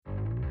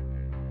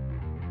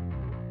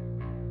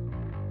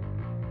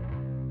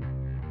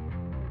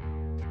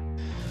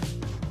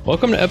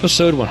Welcome to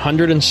episode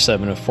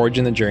 107 of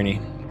Forging the Journey,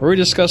 where we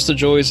discuss the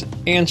joys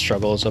and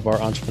struggles of our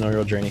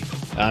entrepreneurial journey.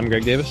 I'm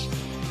Greg Davis.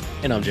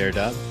 And I'm Jared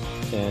Dodd.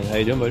 And how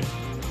you doing, buddy?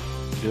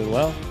 Doing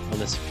well on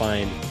this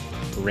fine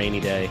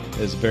rainy day.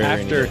 It's very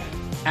rainy day.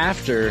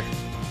 After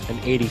an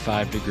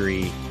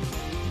 85-degree,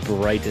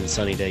 bright and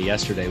sunny day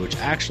yesterday, which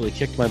actually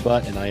kicked my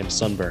butt, and I am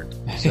sunburned.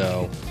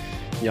 So,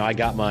 I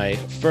got my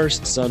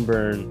first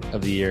sunburn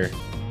of the year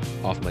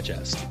off my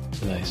chest.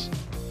 Nice.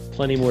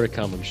 Plenty more to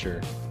come, I'm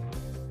sure.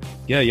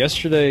 Yeah,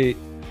 yesterday,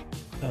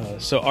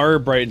 so our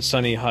bright and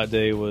sunny hot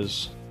day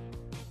was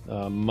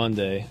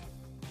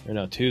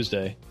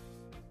Tuesday,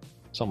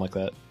 something like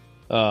that.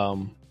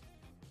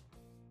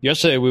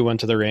 Yesterday we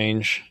went to the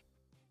range,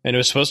 and it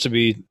was supposed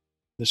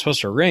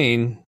to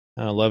rain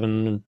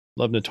 11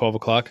 to 12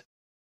 o'clock.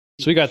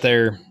 So we got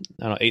there,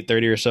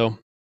 8:30 or so,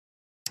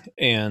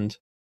 and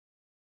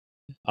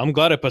I'm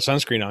glad I put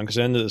sunscreen on because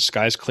then the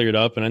skies cleared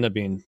up and ended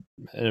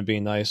up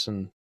being nice,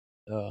 and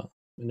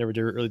it never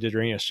really did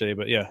rain yesterday,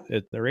 but yeah,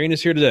 the rain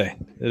is here today.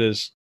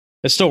 It's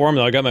still warm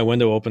though. I got my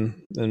window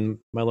open and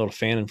my little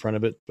fan in front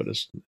of it, but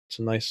it's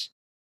a nice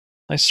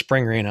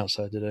spring rain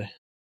outside today.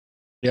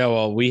 Yeah,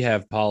 well, we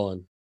have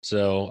pollen,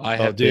 so I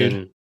have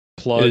been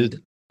plugged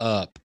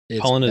up.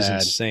 Pollen is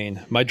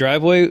insane. My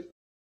driveway,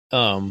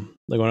 like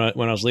when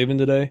I was leaving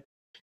today,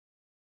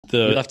 you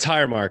left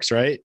tire marks,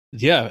 right?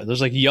 Yeah,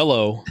 there's like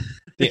yellow.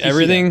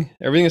 Everything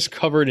is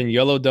covered in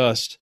yellow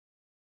dust,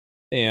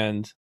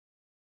 and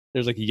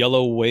there's like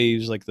yellow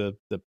waves, like the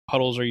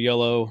puddles are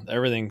yellow.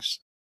 Everything's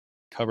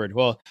covered.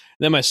 Well,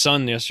 then my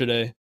son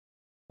yesterday,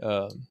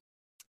 I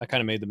kind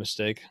of made the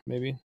mistake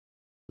maybe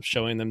of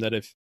showing them that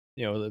if,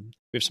 we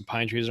have some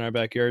pine trees in our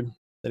backyard,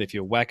 that if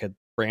you whack a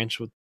branch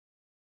with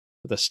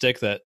a stick,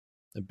 that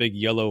a big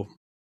yellow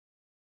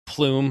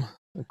plume,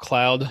 a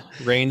cloud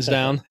rains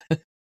down,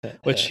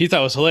 which he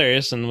thought was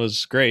hilarious and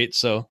was great.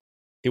 So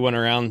he went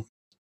around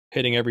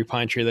hitting every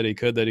pine tree that he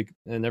could,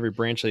 and every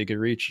branch that he could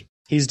reach.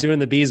 He's doing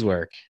the bees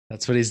work.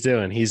 That's what he's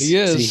doing.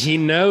 He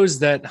knows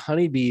that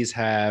honeybees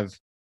they're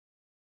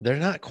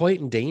not quite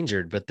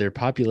endangered, but their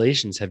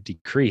populations have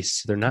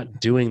decreased. They're not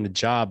doing the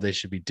job they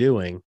should be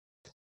doing.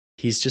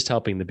 He's just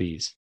helping the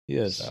bees. He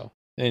is. So.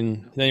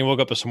 And then he woke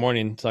up this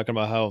morning talking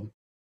about how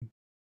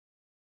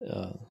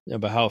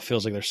it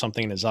feels like there's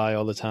something in his eye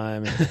all the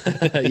time.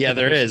 Yeah,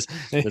 there is.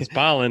 It's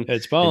pollen.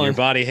 It's pollen. Your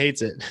body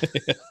hates it.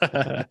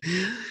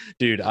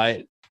 Dude,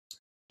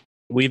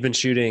 we've been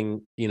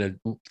shooting,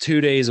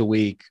 2 days a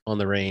week on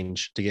the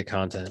range to get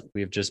content.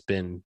 We have just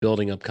been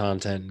building up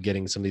content and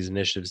getting some of these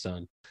initiatives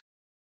done.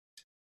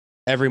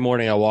 Every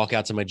morning I walk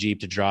out to my Jeep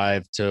to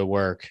drive to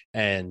work,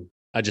 and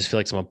I just feel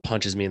like someone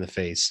punches me in the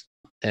face.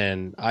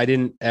 And I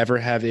didn't ever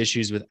have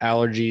issues with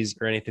allergies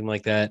or anything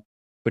like that.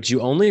 But you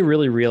only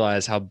really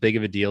realize how big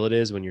of a deal it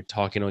is when you're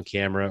talking on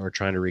camera or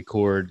trying to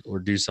record or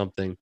do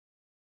something,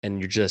 and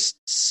you're just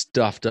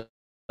stuffed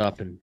up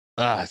and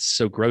it's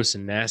so gross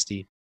and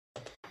nasty.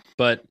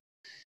 But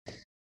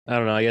I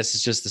don't know. I guess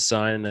it's just a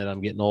sign that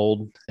I'm getting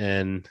old,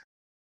 and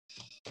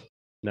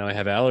now I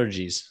have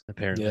allergies.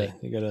 Apparently, yeah,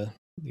 you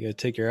gotta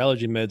take your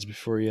allergy meds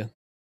before you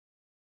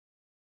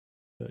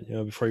go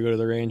to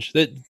the range.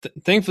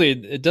 Thankfully,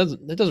 it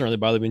doesn't really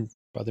bother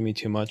me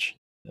too much,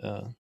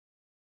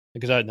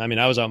 because I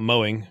was out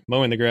mowing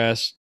the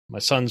grass. My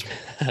son's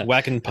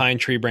whacking pine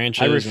tree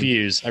branches.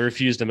 I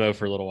refuse to mow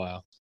for a little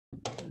while.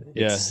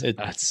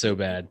 It's so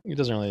bad. It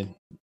doesn't really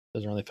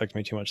affect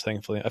me too much,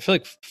 thankfully. I feel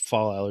like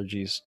fall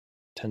allergies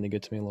tend to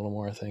get to me a little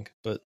more, I think.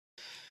 But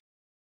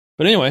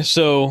anyway,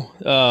 so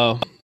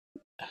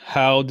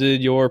how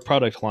did your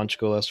product launch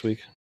go last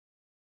week?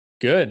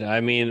 Good. I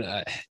mean,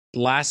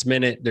 last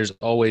minute, there's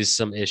always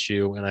some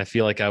issue, and I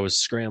feel like I was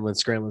scrambling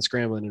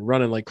and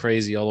running like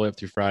crazy all the way up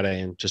through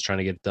Friday and just trying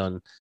to get it done.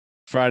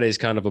 Friday's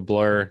kind of a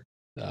blur.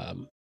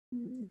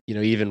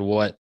 Even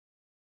what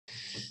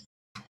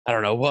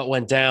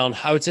went down.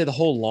 I would say the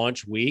whole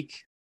launch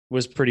week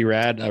was pretty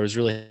rad. I was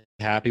really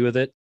happy with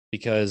it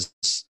because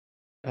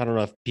I don't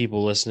know if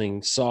people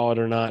listening saw it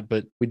or not,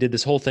 but we did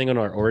this whole thing on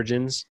our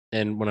origins.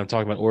 And when I'm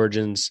talking about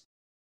origins,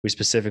 we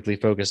specifically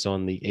focused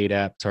on the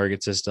ADAP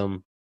target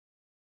system.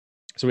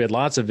 So we had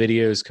lots of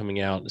videos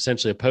coming out,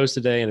 essentially a post a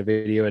day and a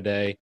video a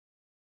day,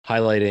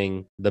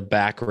 highlighting the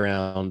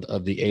background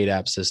of the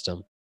ADAP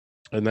system.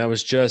 And that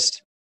was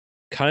just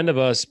kind of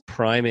us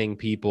priming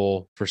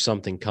people for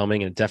something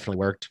coming, and it definitely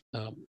worked.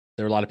 There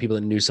were a lot of people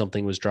that knew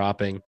something was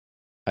dropping.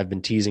 I've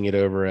been teasing it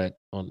over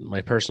on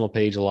my personal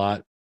page a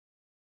lot.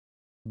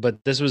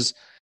 But this was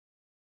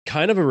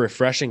kind of a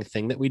refreshing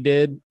thing that we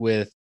did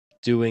with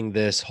doing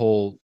this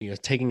whole,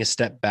 taking a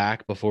step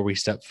back before we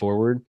step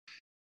forward.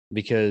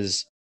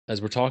 Because as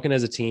we're talking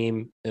as a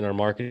team in our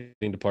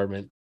marketing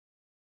department,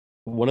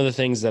 one of the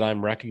things that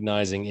I'm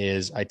recognizing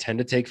is I tend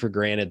to take for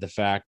granted the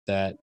fact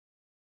that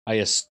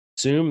I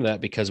assume that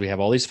because we have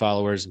all these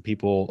followers and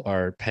people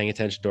are paying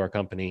attention to our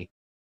company,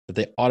 that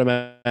they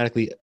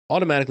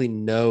automatically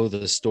know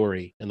the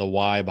story and the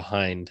why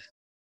behind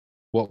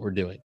what we're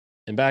doing.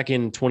 And back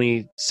in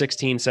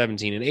 2016,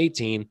 17, and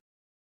 18,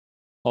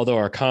 although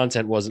our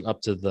content wasn't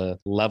up to the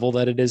level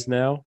that it is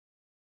now,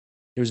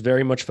 it was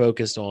very much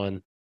focused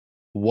on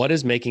what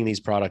is making these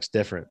products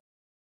different.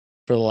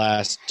 For the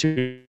last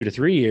 2 to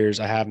 3 years,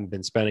 I haven't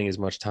been spending as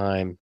much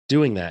time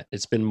doing that.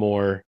 It's been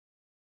more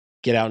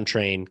get out and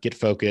train, get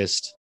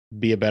focused,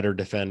 be a better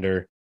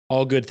defender,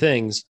 all good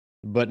things,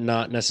 but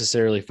not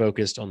necessarily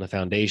focused on the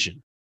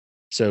foundation.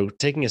 So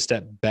taking a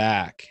step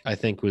back, I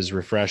think was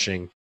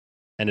refreshing.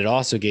 And it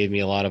also gave me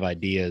a lot of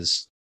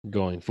ideas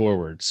going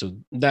forward. So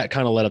that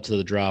kind of led up to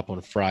the drop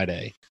on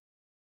Friday,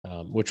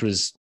 which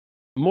was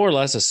more or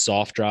less a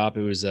soft drop.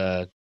 It was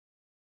a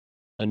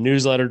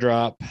newsletter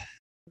drop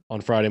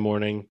on Friday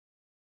morning.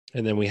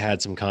 And then we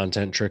had some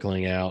content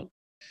trickling out,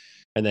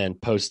 and then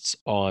posts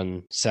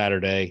on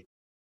Saturday,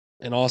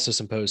 and also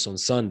some posts on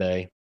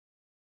Sunday.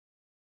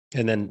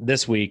 And then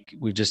this week,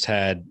 we've just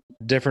had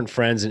different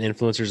friends and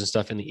influencers and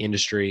stuff in the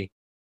industry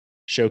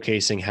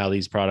showcasing how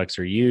these products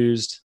are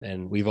used.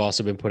 And we've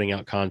also been putting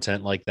out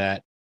content like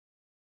that,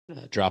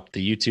 dropped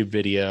the YouTube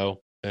video,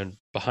 and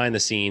behind the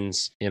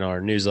scenes in our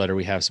newsletter,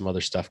 we have some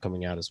other stuff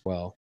coming out as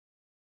well.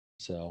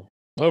 So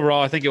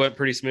overall, I think it went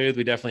pretty smooth.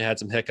 We definitely had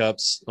some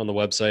hiccups on the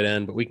website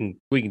end, but we can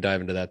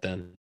dive into that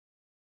then.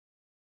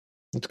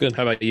 That's good.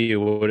 How about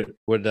you?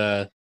 What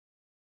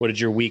did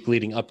your week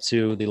leading up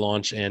to the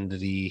launch and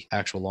the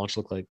actual launch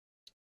look like?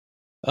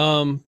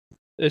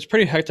 It's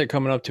pretty hectic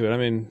coming up to it. I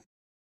mean,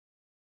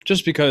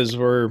 just because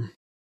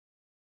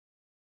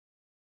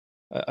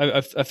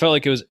I felt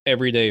like it was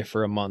every day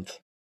for a month.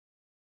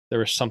 There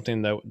was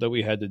something that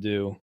we had to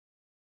do.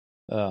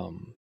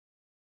 And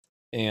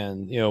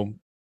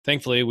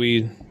thankfully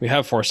we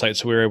have foresight,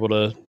 so we were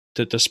able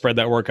to spread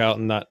that work out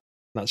and not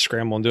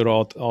scramble and do it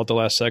all at the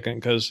last second.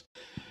 Because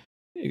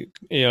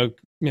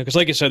because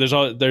like you said,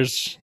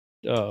 there's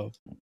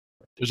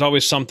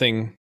always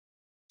something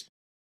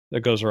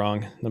that goes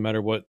wrong, no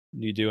matter what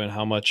you do and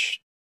how much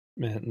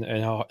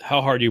and how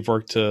hard you've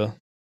worked to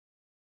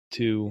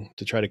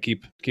try to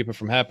keep it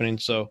from happening.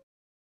 So,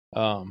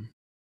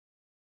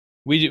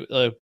 we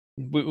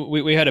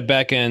had a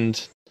back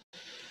end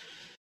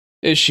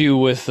issue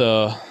with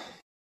our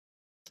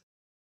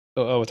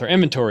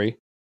inventory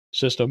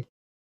system.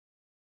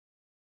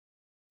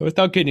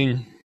 Without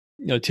getting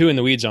too in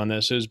the weeds on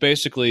this, it was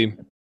basically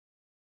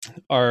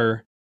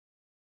our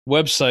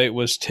website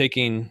was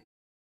taking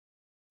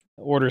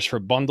orders for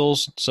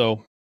bundles.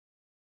 So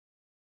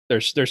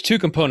there's two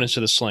components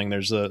to the sling.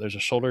 There's a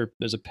shoulder,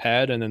 there's a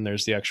pad, and then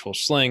there's the actual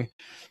sling. And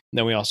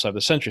then we also have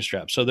the sentry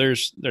strap. So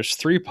there's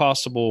three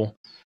possible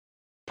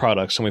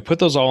products, and we put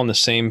those all on the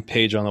same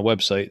page on the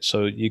website.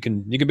 So you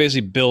can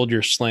basically build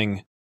your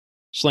sling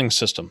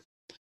system.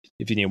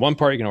 If you need one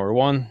part, you can order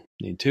one.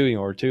 You need two, you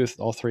can order two.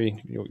 All three,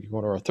 you can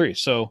order all three.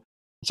 So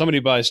if somebody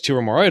buys two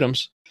or more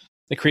items,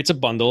 it creates a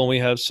bundle, and we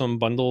have some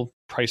bundle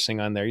pricing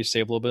on there. You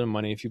save a little bit of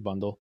money if you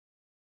bundle.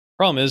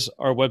 Problem is,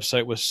 our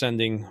website was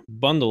sending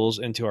bundles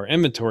into our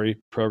inventory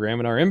program,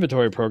 and our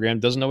inventory program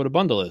doesn't know what a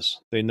bundle is.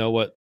 They know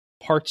what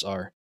parts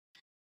are.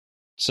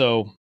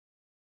 So,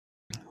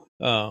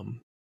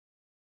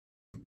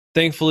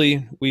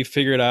 thankfully, we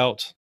figured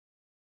out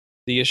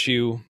the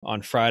issue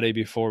on Friday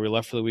before we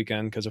left for the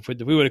weekend. Because if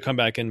we would have come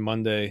back in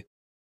Monday,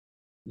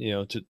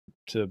 to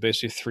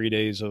basically 3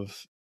 days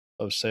of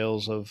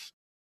sales of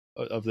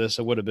this,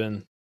 it would have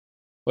been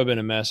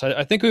a mess.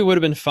 I think we would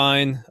have been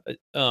fine.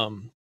 My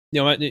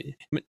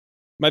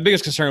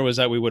biggest concern was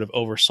that we would have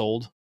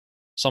oversold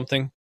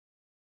something.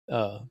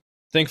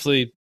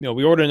 Thankfully,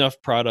 we ordered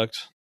enough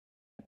product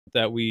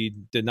that we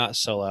did not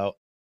sell out.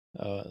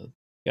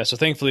 So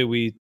thankfully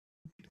we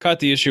caught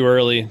the issue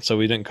early, so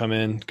we didn't come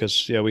in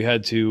because we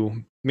had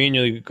to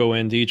manually go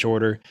into each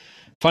order,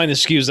 find the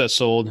SKUs that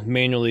sold,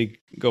 manually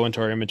go into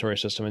our inventory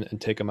system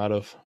and take them out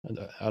of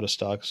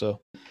stock.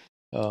 So,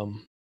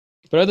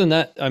 but other than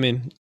that, I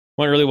mean,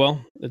 went really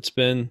well.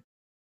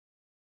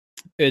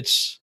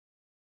 It's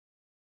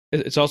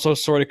also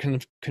sort of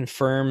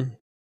confirm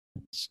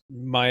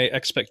my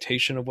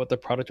expectation of what the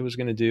product was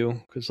going to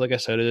do, because like I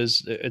said,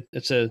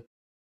 it's an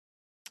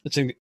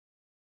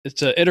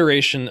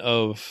iteration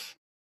of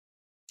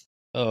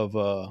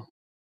a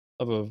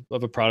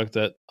product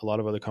that a lot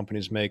of other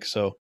companies make.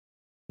 So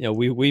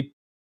we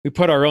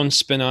put our own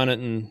spin on it,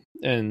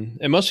 and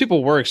most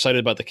people were excited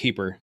about the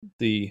keeper,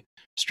 the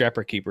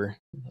strapper keeper,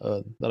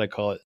 that I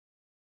call it.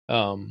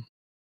 That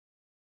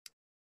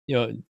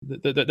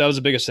was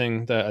the biggest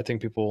thing that I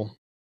think people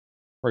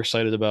were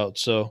excited about.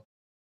 So,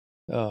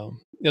 so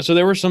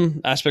there were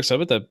some aspects of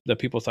it that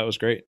people thought was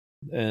great.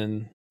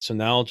 And so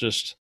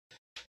now's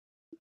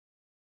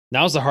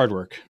the hard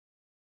work.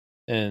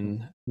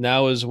 And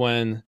now is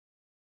when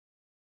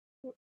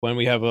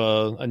we have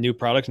a new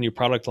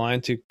product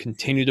line to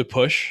continue to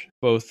push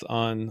both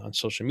on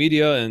social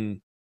media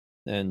and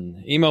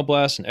email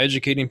blasts and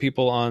educating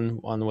people on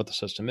what the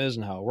system is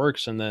and how it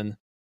works. And then,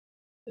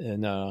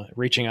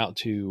 reaching out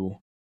to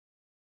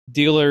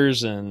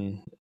dealers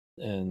and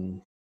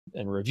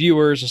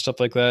reviewers and stuff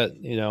like that.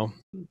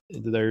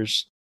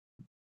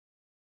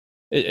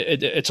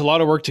 It's a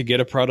lot of work to get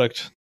a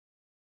product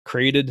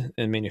created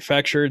and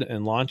manufactured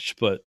and launched,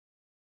 but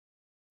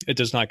it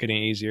does not get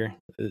any easier.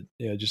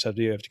 You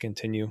have to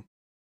continue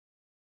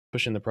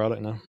pushing the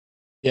product now.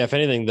 Yeah, if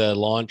anything, the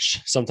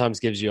launch sometimes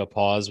gives you a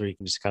pause where you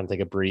can just kind of take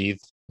a breathe,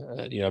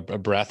 a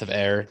breath of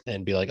air,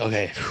 and be like,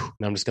 okay,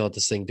 now I'm just gonna let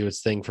this thing do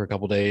its thing for a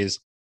couple days.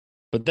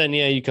 But then,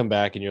 yeah, you come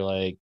back and you're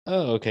like,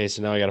 oh, okay,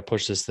 so now I got to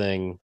push this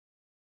thing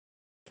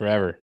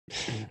forever.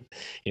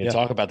 Yeah.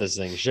 Talk about this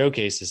thing,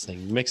 showcase this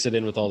thing, mix it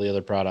in with all the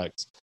other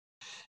products.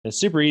 And it's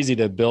super easy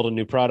to build a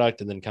new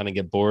product and then kind of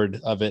get bored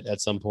of it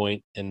at some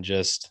point and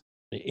just,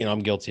 I'm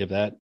guilty of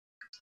that,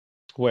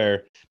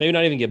 where maybe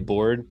not even get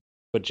bored,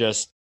 but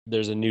just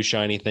there's a new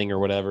shiny thing or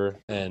whatever,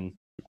 and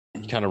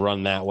you kind of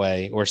run that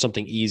way, or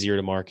something easier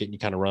to market, you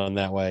kind of run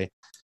that way.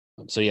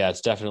 So yeah,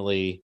 it's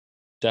definitely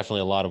a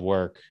lot of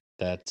work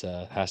that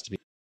has to be.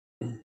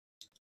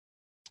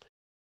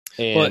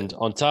 And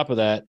on top of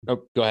that,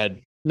 go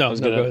ahead. No,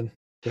 go ahead.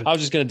 I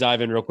was just going to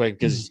dive in real quick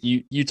because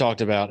you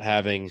talked about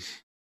having a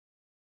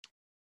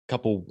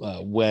couple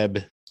web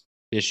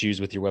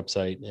issues with your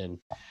website, and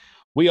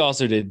we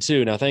also did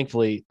too. Now,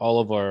 thankfully, all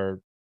of our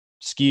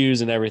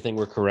SKUs and everything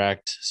were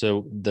correct,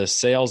 so the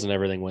sales and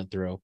everything went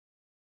through.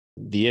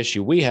 The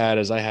issue we had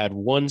is I had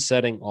one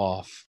setting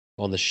off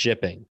on the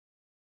shipping,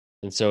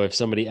 and so if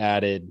somebody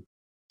added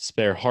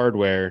spare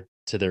hardware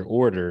to their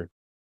order,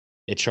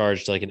 it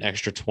charged like an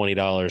extra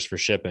 $20 for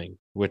shipping,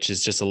 which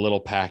is just a little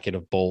packet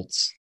of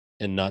bolts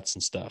and nuts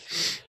and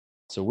stuff.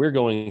 So we're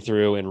going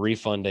through and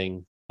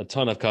refunding a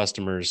ton of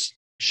customers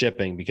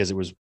shipping because it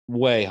was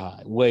way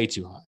high, way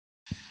too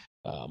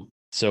high.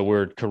 So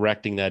we're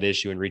correcting that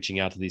issue and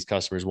reaching out to these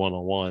customers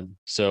one-on-one.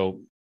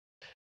 So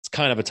it's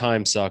kind of a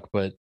time suck,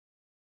 but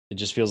it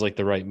just feels like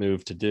the right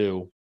move to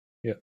do.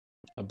 Yeah.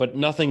 But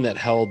nothing that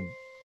held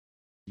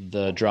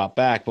the drop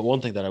back. But one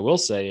thing that I will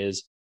say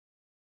is,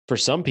 for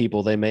some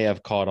people, they may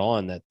have caught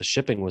on that the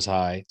shipping was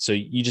high. So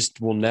you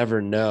just will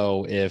never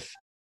know if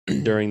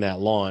during that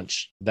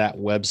launch, that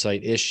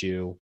website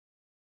issue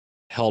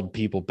held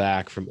people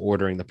back from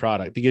ordering the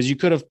product, because you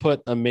could have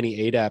put a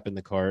mini ADAP in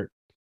the cart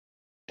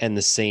and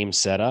the same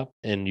setup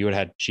and you would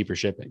have had cheaper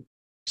shipping.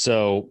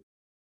 So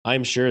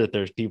I'm sure that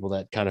there's people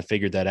that kind of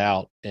figured that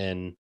out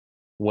and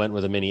went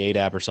with a mini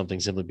ADAP or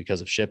something simply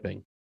because of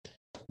shipping.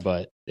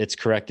 But it's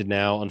corrected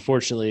now.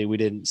 Unfortunately, we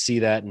didn't see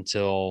that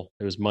until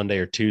it was Monday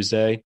or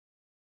Tuesday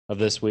of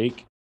this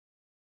week.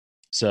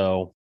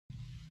 So,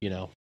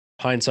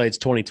 hindsight's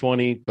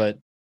 2020, but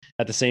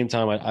at the same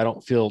time, I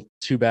don't feel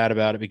too bad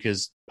about it,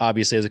 because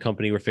obviously as a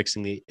company, we're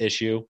fixing the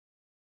issue.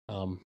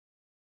 We're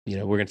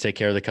going to take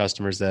care of the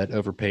customers that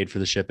overpaid for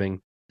the shipping.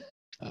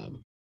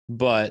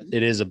 But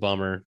it is a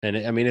bummer. And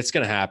it's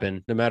going to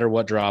happen no matter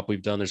what drop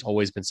we've done. There's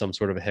always been some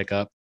sort of a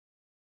hiccup.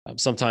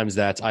 Sometimes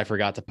that's I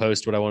forgot to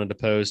post what I wanted to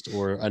post,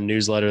 or a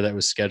newsletter that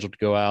was scheduled to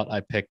go out,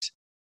 I picked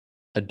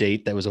a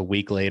date that was a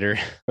week later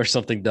or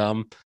something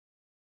dumb.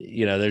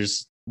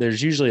 There's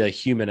usually a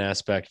human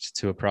aspect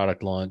to a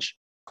product launch.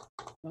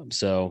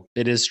 So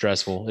it is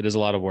stressful. It is a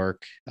lot of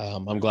work.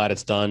 I'm glad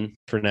it's done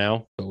for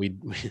now, but we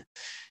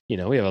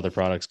have other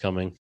products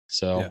coming.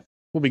 So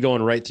We'll be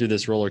going right through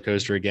this roller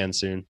coaster again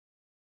soon.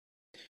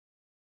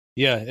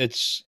 Yeah,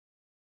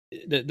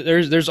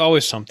 there's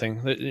always something,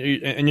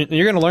 and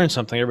you're going to learn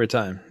something every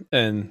time,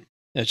 and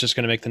it's just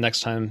going to make the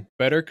next time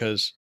better,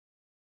 because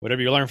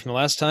whatever you learned from the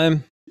last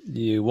time,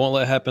 you won't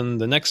let happen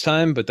the next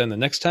time, but then the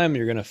next time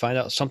you're going to find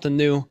out something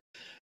new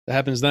that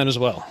happens then as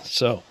well.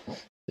 So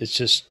it's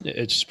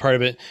just part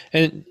of it.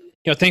 And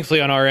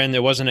thankfully on our end,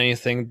 there wasn't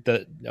anything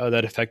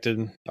that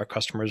affected our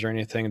customers or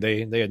anything.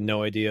 They had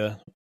no idea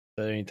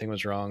that anything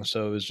was wrong.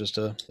 So it was just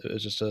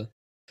a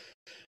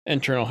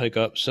internal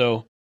hiccup.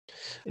 So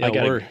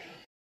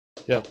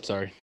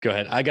sorry, go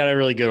ahead. I got a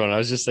really good one. I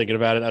was just thinking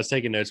about it. I was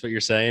taking notes what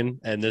you're saying,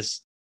 and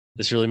this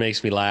really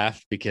makes me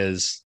laugh,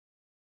 because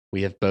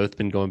we have both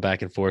been going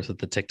back and forth with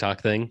the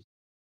TikTok thing.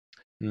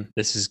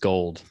 This is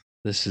gold.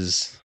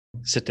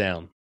 Sit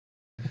down.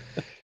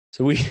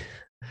 So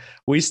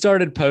we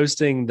started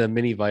posting the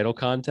mini Vital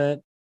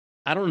content.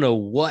 I don't know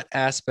what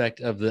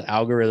aspect of the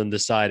algorithm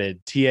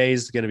decided TA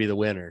is going to be the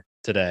winner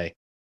today,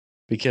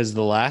 because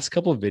the last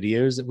couple of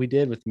videos that we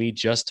did with me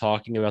just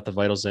talking about the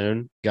Vital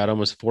Zone got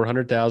almost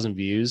 400,000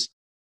 views.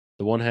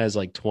 The one has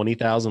like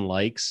 20,000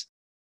 likes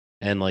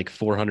and like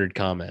 400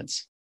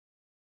 comments.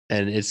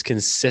 And it's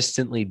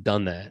consistently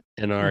done that.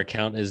 And our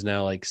account is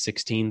now like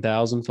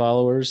 16,000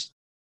 followers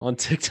on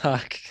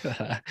TikTok.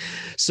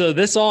 So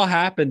this all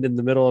happened in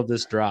the middle of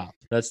this drop.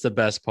 That's the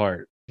best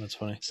part. That's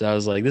funny. So I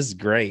was like, this is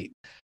great.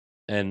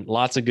 And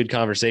lots of good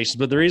conversations.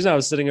 But the reason I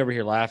was sitting over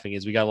here laughing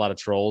is we got a lot of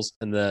trolls,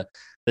 and the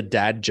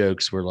dad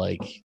jokes were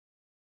like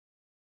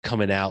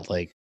coming out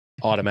like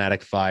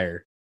automatic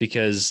fire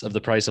because of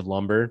the price of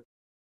lumber.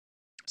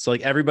 So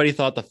like everybody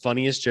thought the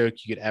funniest joke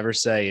you could ever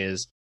say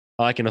is,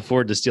 I can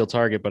afford the steel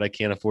target, but I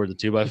can't afford the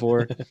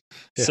 2x4.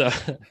 So,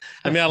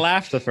 I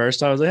laughed the first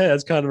time. I was like, hey,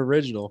 that's kind of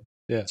original.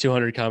 Yeah.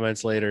 200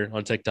 comments later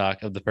on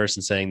TikTok of the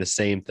person saying the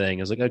same thing.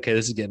 I was like, okay,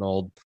 this is getting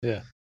old.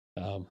 Yeah.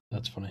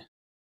 That's funny.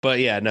 But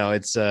yeah, no,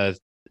 it's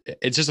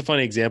just a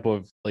funny example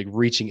of like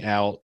reaching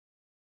out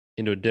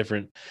into a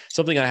different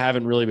something I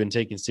haven't really been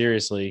taking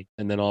seriously,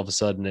 and then all of a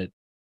sudden it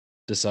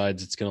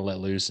decides it's going to let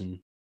loose and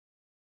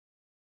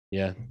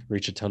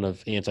reach a ton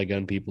of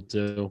anti-gun people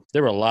too.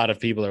 There were a lot of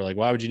people that are like,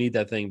 why would you need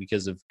that thing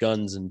because of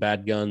guns and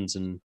bad guns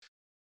and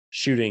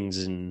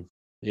shootings and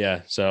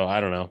so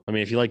I don't know. I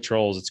mean, if you like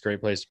trolls, it's a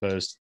great place to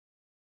post.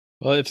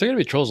 Well, if they're gonna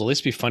be trolls, at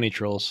least be funny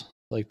trolls.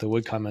 Like the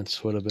wood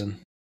comments would have been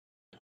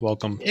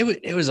welcome.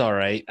 It was all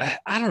right.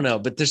 I don't know,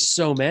 but there's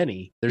so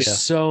many. There's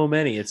so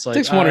many. It's like it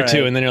takes one or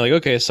two, and then you're like,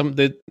 okay,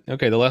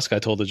 the last guy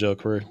told the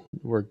joke. We're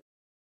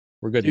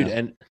good, dude. now.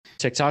 And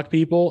TikTok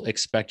people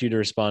expect you to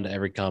respond to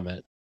every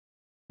comment.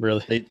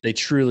 Really, they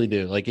truly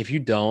do. Like if you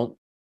don't,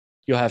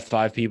 you'll have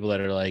 5 people that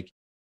are like,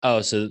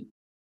 oh, so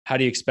how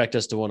do you expect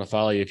us to want to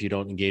follow you if you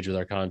don't engage with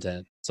our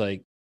content? It's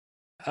like,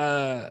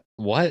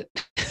 what?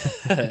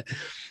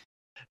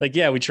 Like,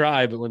 yeah, we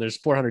try, but when there's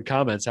 400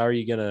 comments, how are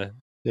you gonna?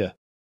 Yeah.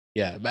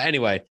 But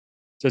anyway,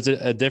 so it's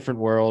a different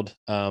world.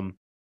 It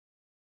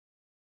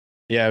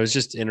was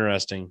just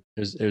interesting.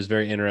 It was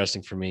very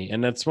interesting for me,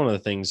 and that's one of the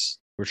things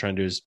we're trying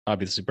to do is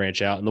obviously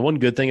branch out. And the one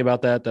good thing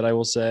about that I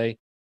will say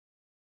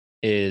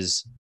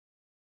is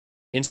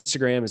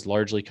Instagram is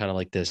largely kind of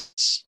like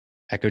this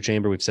echo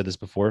chamber. We've said this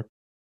before,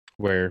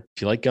 where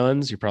if you like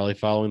guns, you're probably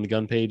following the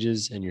gun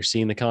pages and you're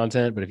seeing the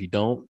content. But if you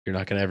don't, you're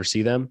not going to ever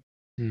see them.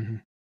 Mm-hmm.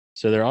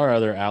 So there are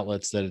other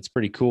outlets that it's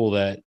pretty cool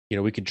that,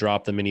 we could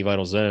drop the Mini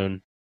Vital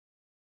Zone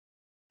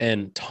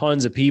and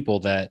tons of people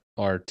that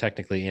are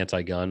technically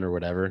anti-gun or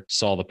whatever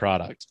saw the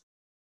product.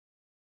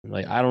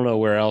 Like, I don't know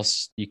where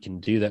else you can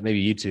do that.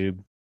 Maybe YouTube,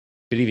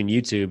 but even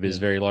YouTube is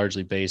very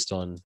largely based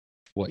on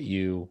what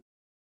you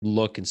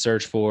look and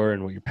search for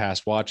and what your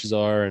past watches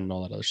are and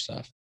all that other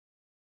stuff.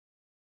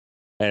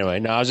 Anyway,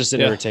 no, I was just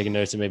sitting there taking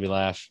notes and made me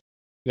laugh.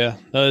 Yeah,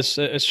 no,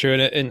 it's true.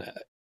 And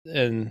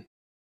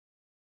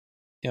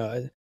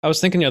I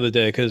was thinking the other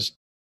day, because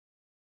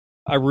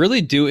I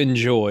really do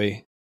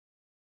enjoy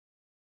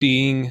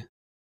being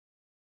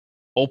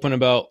open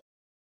about,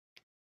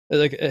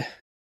 like,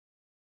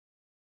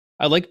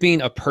 I like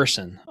being a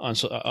person on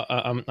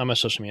my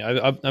social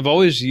media. I've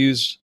always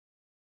used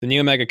the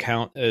Neomag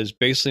account as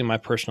basically my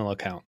personal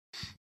account.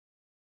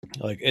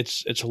 Like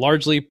it's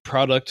largely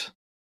product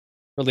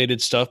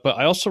related stuff, but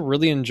I also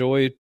really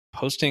enjoy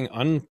posting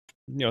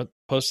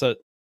posts that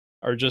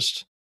are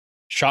just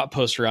shot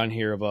posts around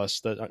here of us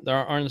that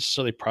aren't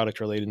necessarily product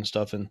related and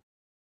stuff, and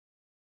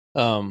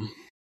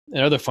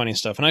other funny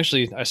stuff. And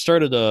actually, I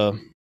started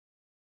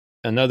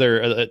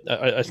another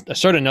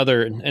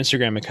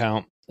Instagram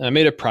account, and I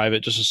made it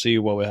private just to see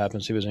what would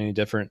happen, see if it was any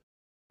different.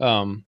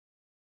 On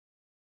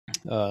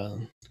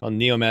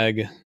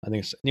Neomag, I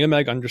think it's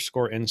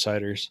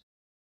Neomag_insiders,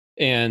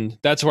 and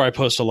that's where I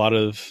post a lot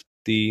of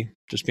the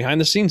just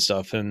behind the scenes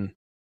stuff. And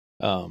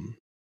I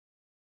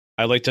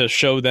like to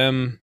show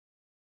them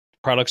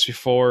products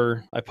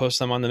before I post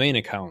them on the main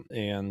account,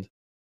 and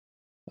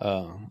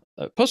I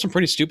post some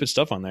pretty stupid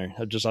stuff on there,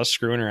 just us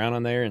screwing around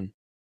on there, and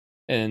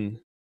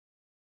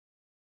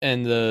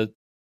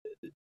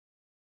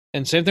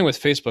same thing with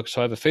Facebook.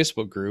 So I have a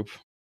Facebook group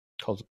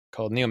called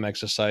Neomag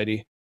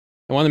Society,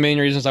 and one of the main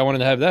reasons I wanted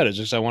to have that is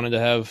just I wanted to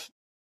have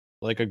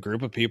like a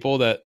group of people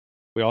that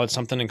we all had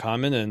something in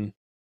common,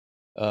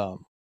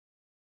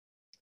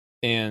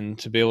 and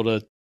to be able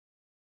to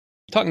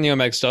talk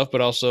Neomag stuff,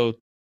 but also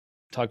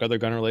talk other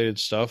gun related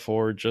stuff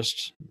or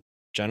just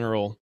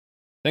general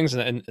things.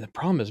 And the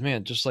problem is,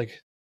 man, just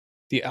like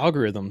the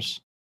algorithms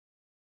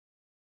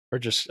are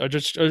just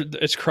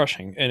it's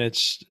crushing, and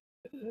it's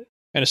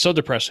so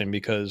depressing,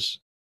 because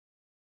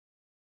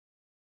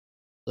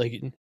like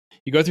you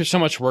go through so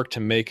much work to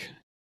make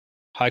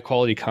high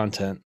quality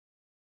content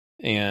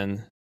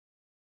and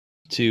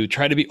to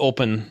try to be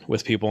open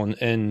with people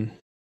and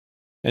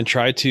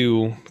try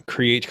to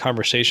create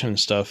conversation and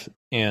stuff,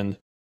 and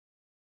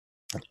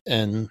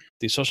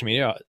the social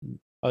media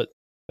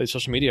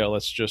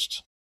outlets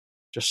just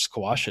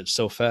squash it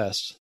so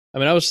fast. I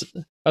mean, I was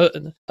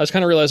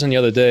kind of realizing the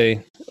other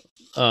day,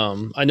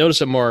 I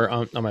noticed it more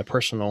on my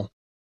personal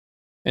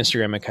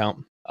Instagram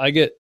account. I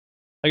get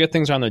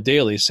things on there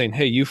daily saying,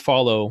 hey, you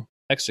follow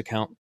X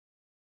account,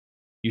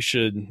 you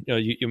should,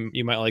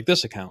 you might like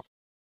this account.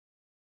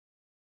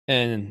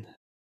 And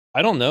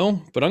I don't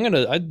know, but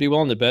I'd be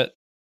willing to bet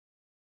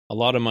a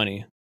lot of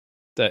money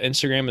that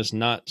Instagram is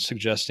not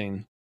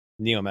suggesting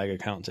Neomag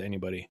account to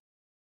anybody,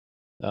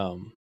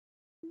 just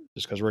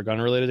because we're a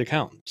gun related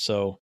account.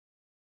 So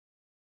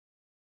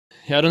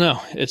yeah, I don't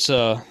know. It's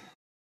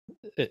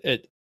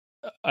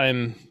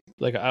I'm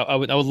like, I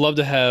would love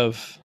to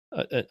have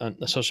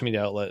a social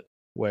media outlet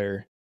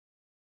where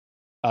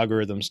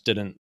algorithms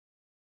didn't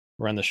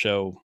run the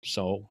show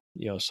so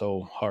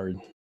hard.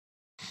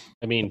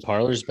 I mean,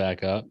 Parler's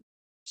back up,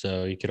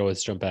 so you could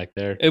always jump back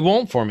there. It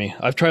won't for me.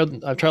 I've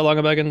tried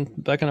logging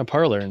back in a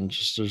Parler, and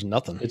just there's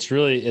nothing. It's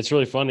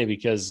really funny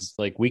because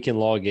like we can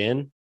log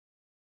in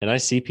and I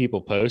see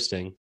people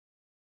posting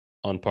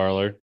on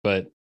Parler,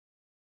 but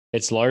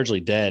it's largely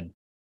dead.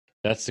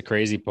 That's the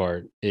crazy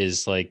part,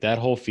 is like that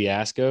whole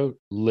fiasco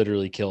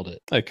literally killed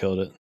it. I killed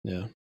it.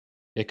 Yeah.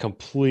 It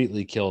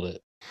completely killed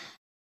it.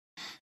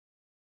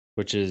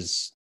 which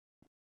is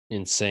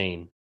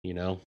insane.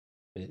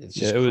 It's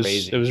Yeah, just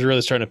crazy. it was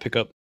really starting to pick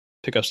up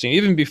steam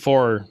even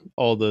before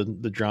all the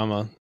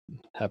drama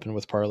happened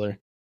with Parler.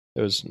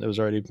 It was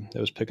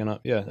picking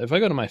up. Yeah, if I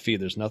go to my feed,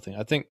 there's nothing.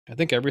 I think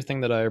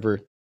everything I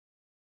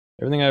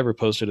ever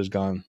posted is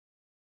gone.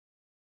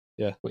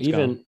 Yeah, Well, it's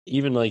gone.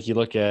 even like you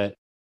look at,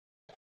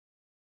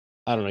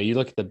 I don't know, you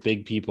look at the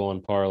big people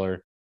in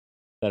Parler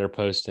that are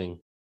posting,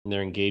 and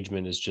their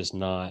engagement is just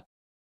not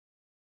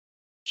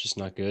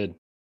good.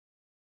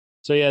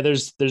 So yeah,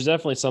 there's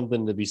definitely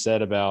something to be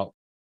said about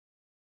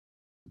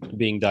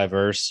being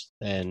diverse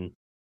and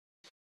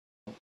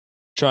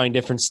trying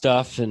different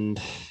stuff, and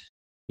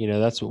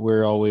that's what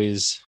we're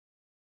always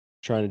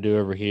trying to do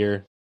over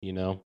here.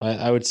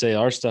 I would say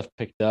our stuff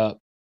picked up,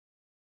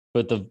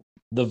 but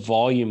the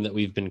volume that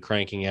we've been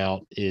cranking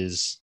out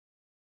is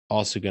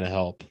also going to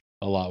help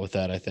a lot with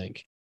that, I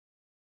think.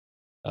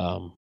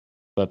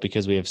 But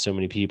because we have so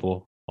many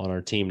people on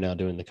our team now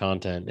doing the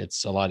content,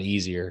 it's a lot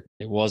easier.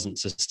 It wasn't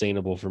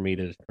sustainable for me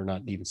to, or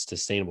not even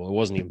sustainable. It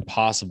wasn't even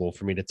possible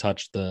for me to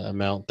touch the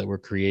amount that we're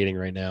creating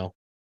right now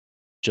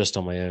just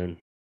on my own.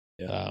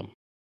 Yeah.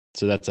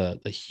 So that's a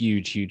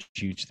huge, huge,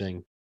 huge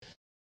thing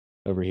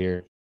over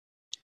here.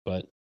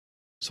 But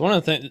so one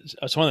of the things,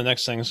 so one of the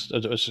next things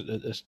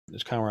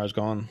is kind of where I was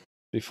going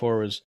before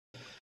was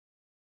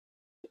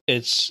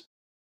I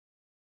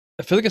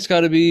feel like it's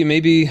got to be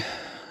maybe.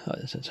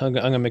 So I'm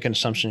going to make an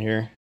assumption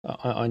here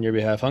on your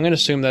behalf. I'm going to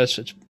assume that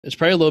it's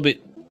probably a little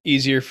bit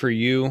easier for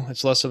you.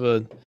 It's less of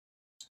an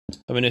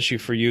issue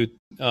for you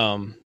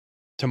to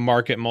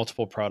market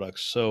multiple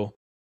products. So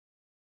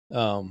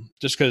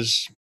just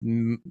because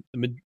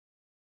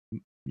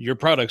your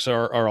products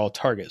are all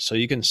targets, so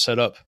you can set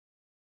up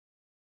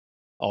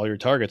all your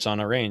targets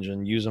on a range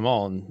and use them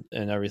all and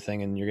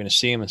everything, and you're going to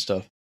see them and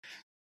stuff.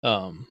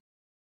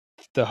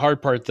 The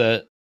hard part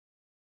that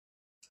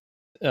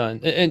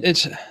and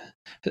it's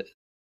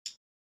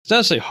not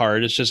necessarily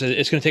hard. It's just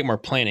it's going to take more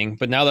planning.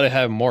 But now that I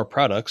have more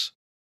products,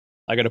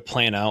 I got to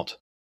plan out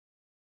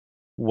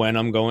when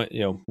I'm going,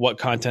 what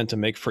content to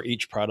make for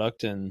each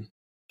product, and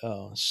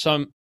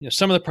some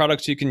of the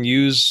products you can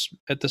use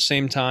at the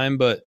same time,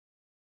 but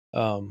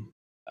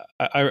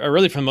I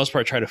really, for the most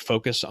part, try to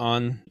focus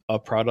on a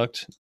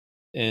product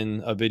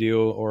in a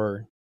video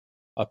or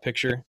a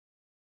picture.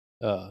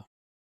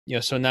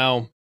 So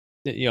now,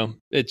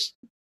 it's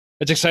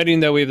exciting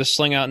that we have the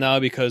sling out now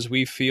because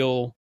we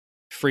feel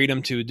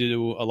freedom to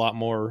do a lot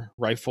more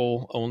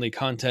rifle only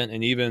content,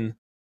 and even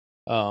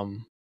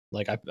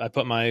like I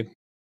put my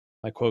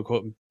quote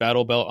unquote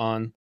battle belt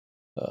on,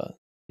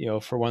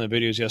 for one of the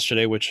videos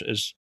yesterday, which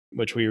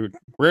we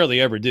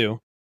rarely ever do.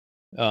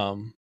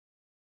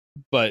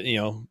 But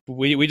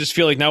we just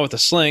feel like now with the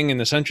sling and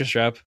the Sentry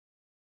Strap,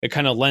 it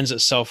kind of lends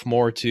itself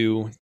more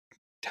to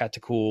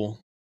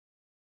tactical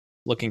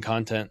looking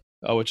content,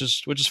 which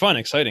is fun,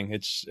 exciting.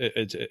 It's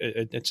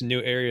a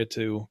new area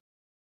to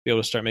be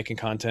able to start making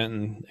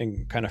content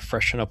and kind of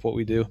freshen up what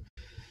we do.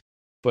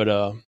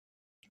 But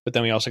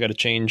then we also got to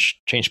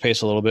change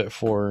pace a little bit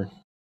for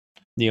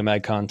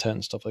Neomag content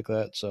and stuff like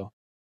that. So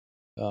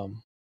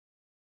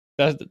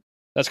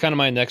that's kind of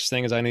my next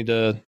thing is I need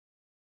to,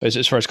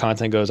 as far as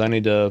content goes, I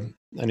need to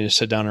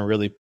sit down and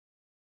really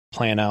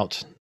plan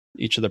out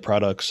each of the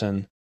products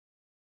and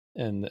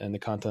the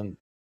content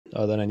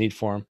that I need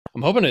for them.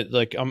 I'm hoping it,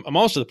 like I'm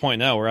almost to the point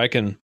now where I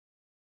can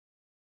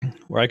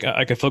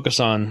focus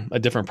on a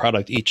different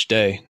product each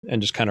day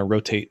and just kind of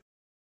rotate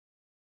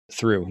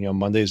through.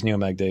 Monday's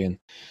Neomag day and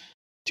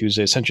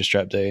Tuesday's Sentry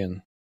Strap day,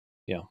 and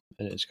and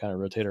it's kind of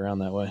rotate around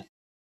that way.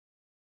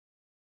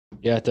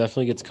 Yeah, it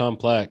definitely gets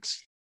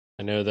complex.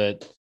 I know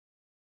that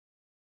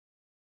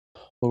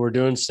when we're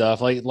doing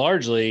stuff, like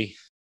largely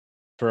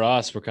for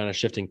us, we're kind of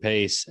shifting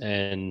pace,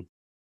 and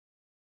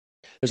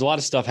there's a lot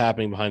of stuff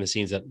happening behind the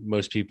scenes that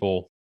most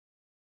people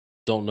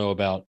don't know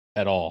about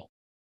at all,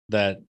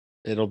 that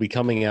it'll be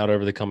coming out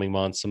over the coming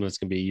months. Some of it's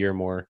going to be a year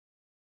more,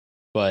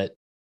 but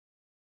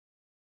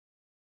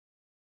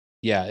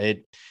yeah,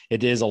 it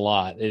is a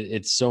lot.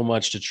 It's so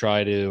much to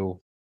try to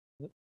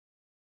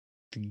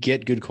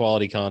get good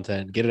quality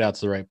content, get it out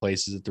to the right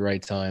places at the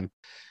right time.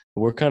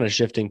 We're kind of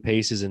shifting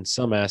paces in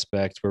some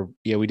aspects where,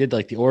 we did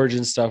like the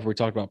origin stuff. Where we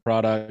talked about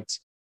products,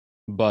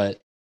 but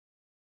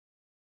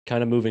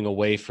kind of moving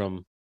away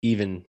from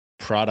even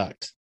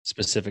product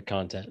specific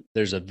content.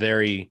 There's a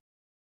very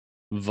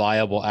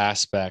viable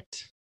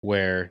aspect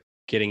where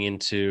getting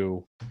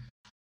into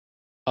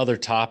other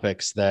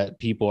topics that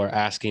people are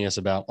asking us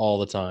about all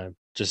the time,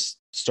 just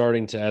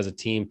starting to, as a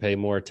team, pay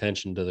more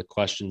attention to the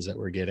questions that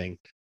we're getting.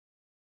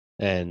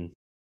 And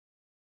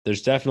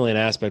there's definitely an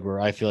aspect where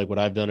I feel like what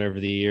I've done over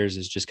the years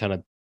is just kind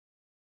of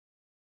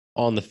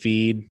on the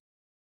feed,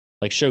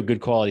 like show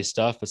good quality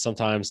stuff, but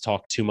sometimes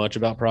talk too much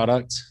about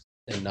products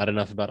and not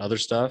enough about other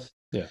stuff.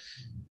 Yeah.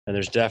 And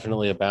there's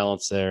definitely a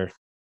balance there.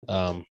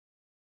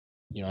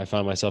 I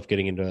find myself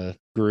getting into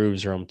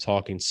grooves where I'm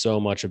talking so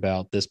much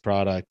about this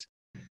product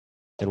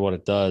and what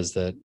it does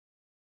that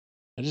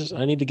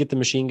I need to get the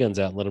machine guns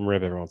out and let them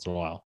rip every once in a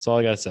while. That's all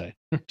I gotta say.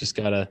 Just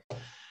gotta.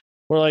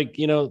 We're like,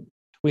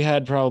 we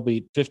had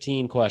probably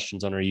 15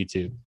 questions on our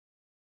YouTube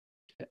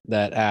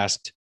that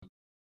asked,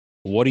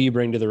 what do you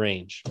bring to the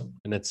range?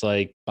 And it's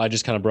like, I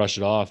just kind of brush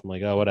it off. I'm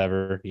like, oh,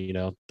 whatever. You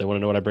know, they want to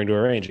know what I bring to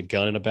a range: a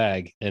gun in a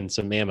bag and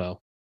some ammo.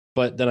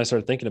 But then I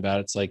started thinking about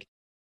it. It's like,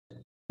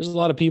 there's a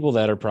lot of people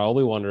that are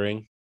probably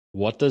wondering,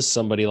 what does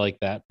somebody like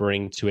that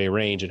bring to a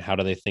range and how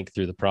do they think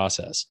through the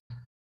process?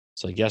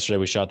 So like yesterday,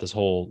 we shot this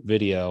whole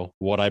video,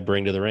 what I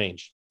bring to the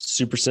range.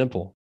 Super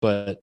simple,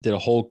 but did a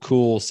whole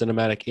cool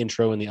cinematic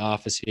intro in the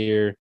office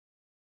here,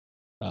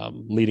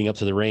 leading up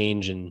to the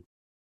range. And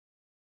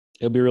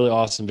it'll be a really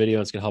awesome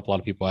video. It's going to help a lot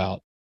of people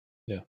out.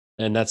 Yeah.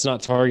 And that's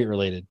not target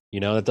related.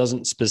 You know, it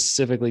doesn't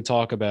specifically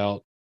talk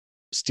about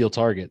steel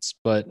targets,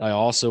 but I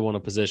also want to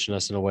position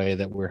us in a way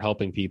that we're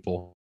helping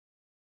people.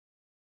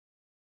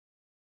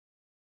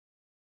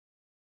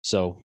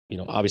 So, you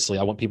know, obviously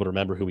I want people to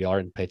remember who we are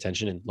and pay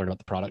attention and learn about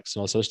the products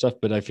and all this other stuff.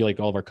 But I feel like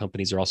all of our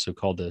companies are also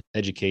called to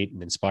educate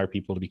and inspire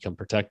people to become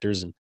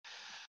protectors. And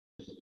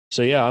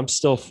so, yeah, I'm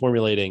still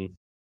formulating.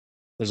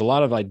 There's a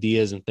lot of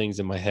ideas and things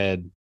in my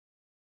head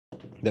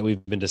that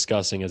we've been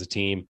discussing as a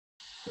team.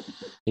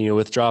 You know,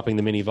 with dropping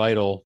the Mini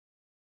Vital,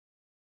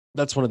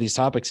 that's one of these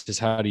topics, is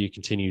how do you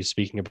continue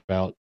speaking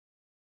about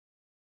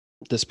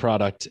this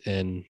product?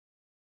 And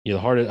you know,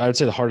 I would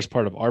say the hardest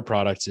part of our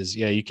products is,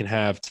 yeah, you can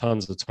have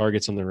tons of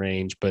targets on the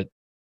range, but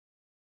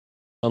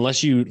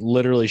unless you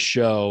literally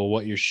show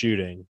what you're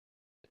shooting,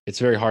 it's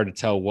very hard to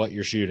tell what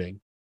you're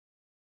shooting.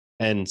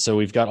 And so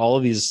we've got all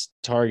of these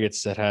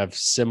targets that have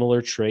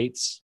similar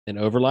traits and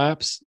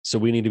overlaps. So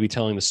we need to be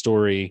telling the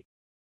story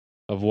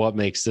of what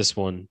makes this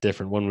one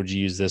different. When would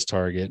you use this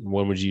target? And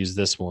when would you use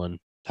this one?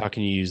 How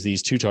can you use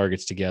these two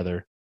targets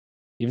together?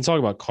 Even talk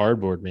about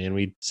cardboard, man.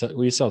 We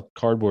sell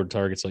cardboard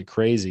targets like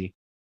crazy.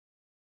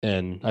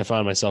 And I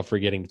find myself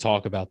forgetting to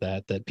talk about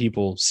that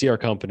people see our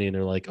company and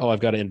they're like, oh, I've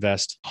got to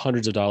invest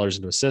hundreds of dollars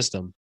into a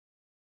system.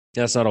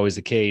 That's not always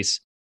the case.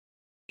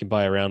 You can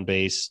buy a round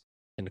base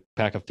and a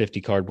pack of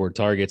 50 cardboard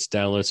targets,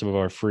 download some of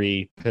our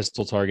free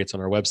pistol targets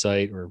on our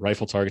website or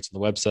rifle targets on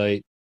the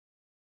website.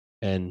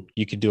 And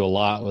you could do a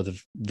lot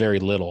with very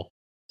little.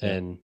 Yeah.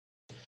 And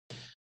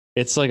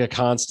it's like a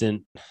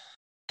constant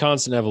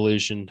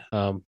evolution.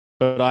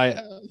 But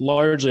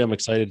I'm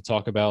excited to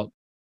talk about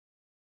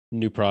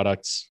new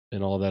products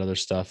and all that other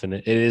stuff. And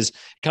it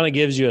kind of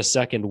gives you a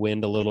second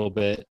wind a little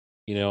bit,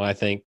 you know, I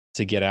think,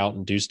 to get out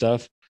and do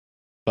stuff.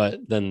 But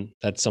then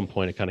at some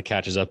point it kind of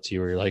catches up to you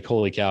where you're like,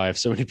 holy cow, I have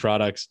so many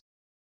products.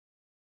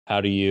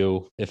 How do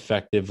you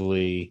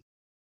effectively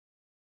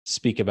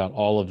speak about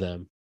all of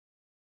them?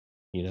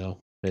 You know,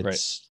 it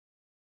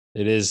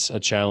is a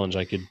challenge,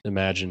 I could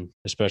imagine,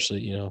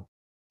 especially, you know,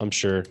 I'm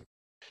sure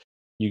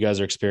you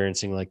guys are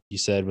experiencing, like you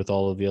said, with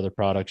all of the other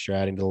products you're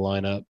adding to the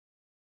lineup.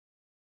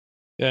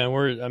 Yeah,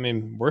 we're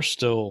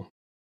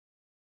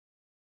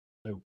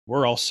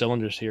all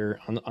cylinders here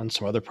on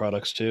some other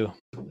products too.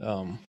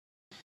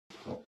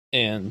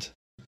 And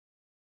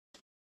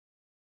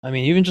I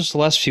mean, even just the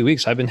last few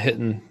weeks, I've been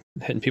hitting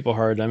people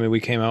hard. I mean, we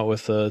came out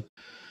with our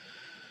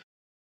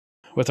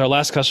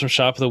last custom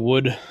shop, the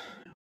wood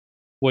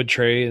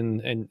tray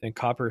and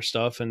copper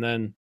stuff, and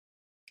then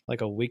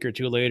like a week or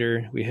two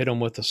later, we hit them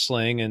with the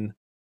sling, and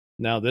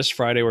now this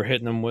Friday we're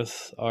hitting them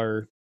with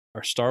our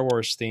Star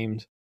Wars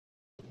themed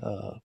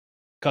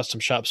custom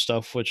shop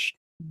stuff, which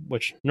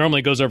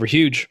normally goes over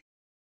huge.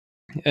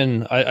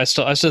 And I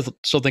still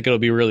think it'll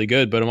be really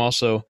good, but I'm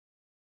also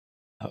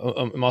a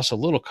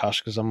little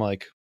cautious because I'm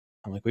like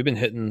we've been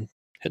hitting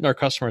our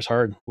customers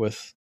hard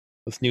with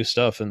new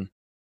stuff, and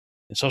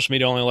social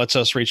media only lets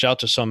us reach out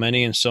to so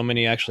many, and so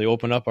many actually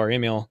open up our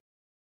emails.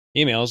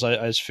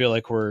 I just feel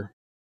like we're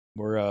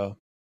I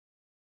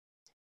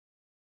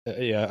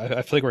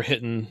feel like we're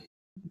hitting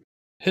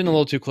a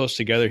little too close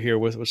together here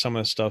with some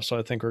of the stuff. So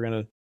I think we're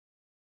gonna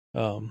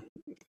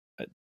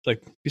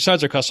like,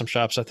 besides our custom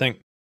shops, I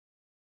think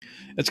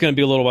it's going to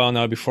be a little while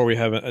now before we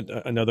have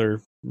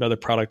another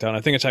product out.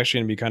 I think it's actually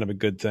going to be kind of a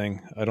good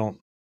thing.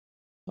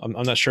 I'm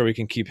not sure we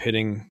can keep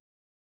hitting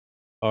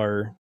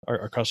our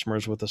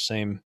customers with the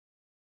same,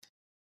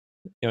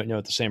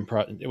 with the same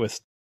with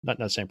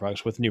not same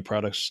products, with new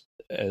products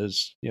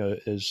as,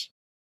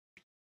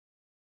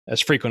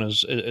 as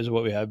frequent as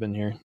what we have been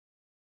here.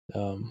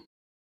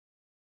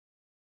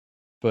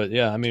 But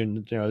yeah, I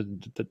mean, there's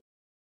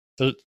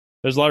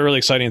a lot of really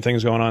exciting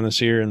things going on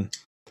this year, and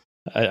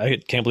I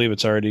can't believe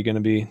it's already going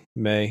to be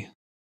May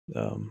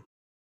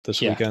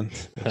this weekend.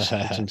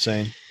 It's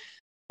insane.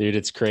 Dude,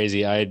 it's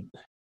crazy.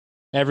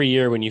 Every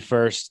year when you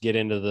first get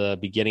into the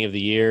beginning of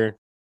the year,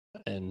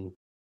 and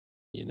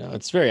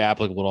it's very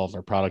applicable to all of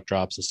our product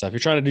drops and stuff. You're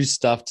trying to do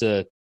stuff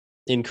to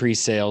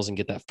increase sales and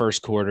get that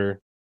first quarter,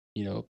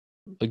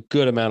 a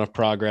good amount of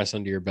progress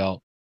under your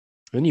belt.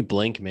 Then you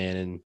blink, man,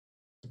 and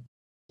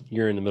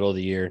you're in the middle of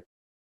the year.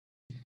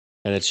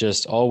 And it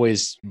just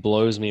always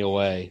blows me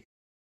away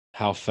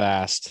how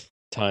fast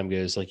time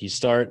goes. Like, you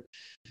start,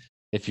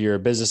 if you're a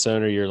business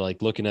owner, you're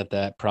like looking at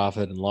that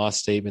profit and loss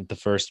statement the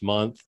first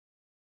month,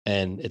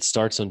 and it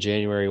starts on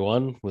January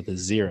 1 with a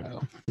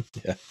 0.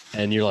 Yeah.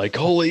 And you're like,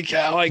 holy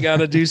cow, I got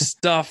to do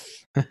stuff,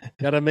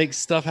 got to make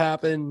stuff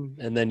happen.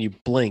 And then you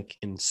blink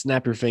and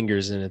snap your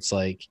fingers, and it's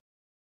like,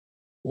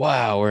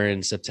 wow, we're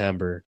in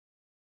September.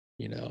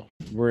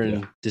 We're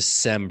in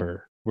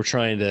December. We're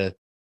trying to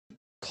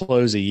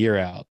close a year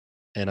out.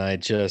 And I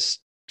just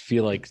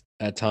feel like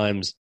at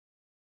times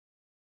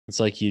it's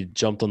like you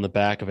jumped on the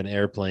back of an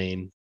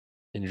airplane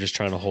and you're just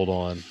trying to hold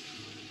on,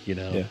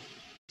 Yeah.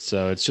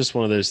 So it's just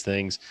one of those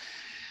things.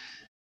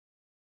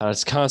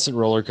 It's a constant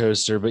roller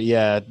coaster, but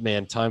yeah,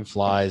 man, time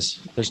flies.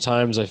 There's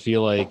times I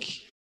feel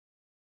like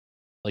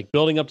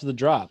building up to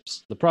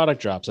the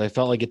product drops. I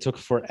felt like it took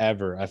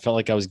forever. I felt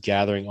like I was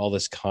gathering all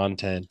this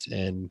content,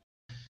 and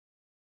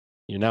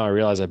now I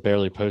realize I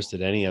barely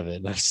posted any of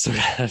it.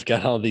 I've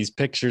got all these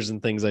pictures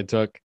and things I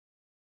took,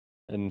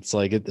 and it's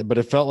like but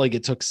it felt like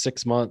it took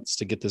 6 months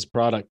to get this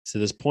product to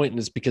this point, and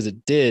it's because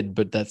it did.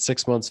 But that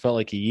 6 months felt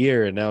like a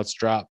year, and now it's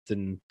dropped,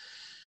 and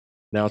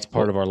now it's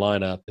part of our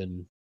lineup.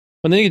 And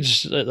then you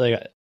just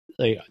like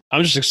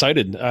I'm just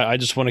excited. I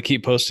just want to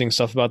keep posting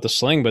stuff about the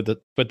sling, but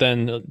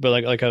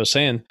like I was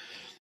saying,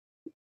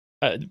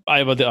 I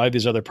have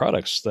these other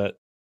products that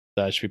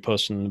I should be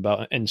posting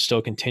about and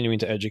still continuing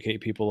to educate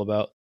people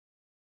about.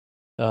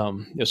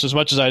 So as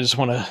much as I just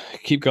want to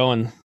keep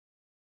going,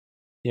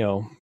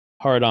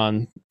 hard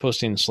on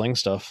posting sling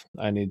stuff,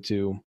 I need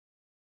to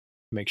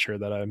make sure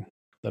that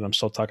I'm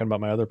still talking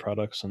about my other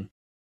products and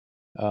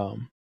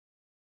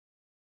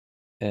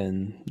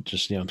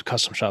just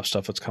custom shop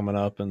stuff that's coming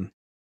up and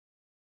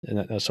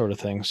that sort of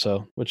thing.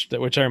 So which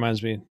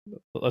reminds me,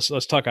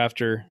 let's talk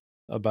after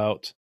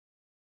about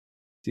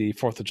the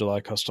 4th of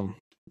July custom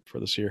for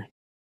this year.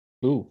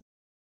 Ooh.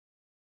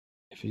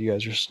 If you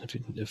guys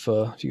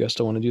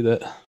still want to do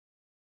that,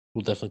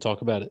 we'll definitely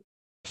talk about it.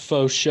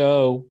 Faux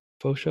show,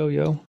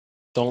 yo.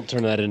 Don't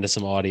turn that into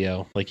some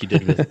audio like you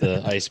did with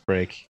the ice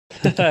break.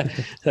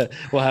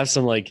 We'll have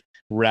some like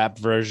rap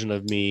version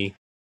of me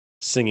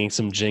singing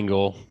some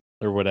jingle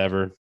or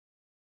whatever.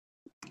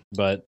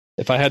 But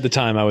if I had the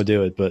time, I would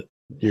do it. But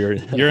you're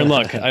in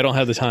luck. I don't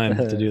have the time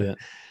to do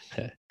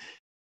that.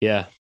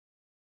 Yeah.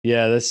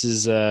 This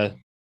is a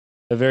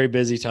very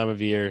busy time of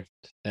year,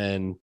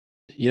 and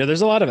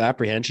there's a lot of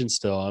apprehension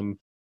still. I'm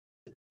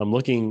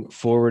looking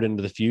forward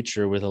into the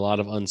future with a lot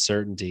of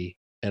uncertainty,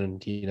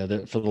 and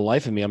for the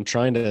life of me, I'm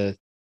trying to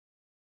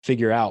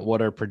figure out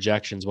what are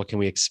projections, what can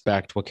we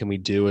expect, what can we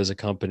do as a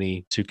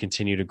company to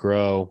continue to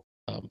grow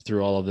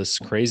through all of this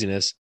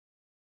craziness.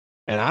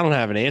 And I don't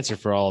have an answer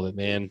for all of it,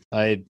 man.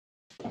 I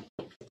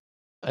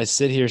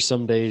sit here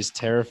some days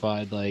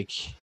terrified, like,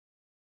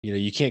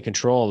 you can't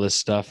control all this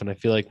stuff. And I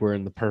feel like we're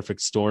in the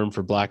perfect storm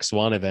for black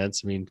swan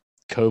events. I mean,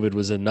 COVID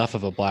was enough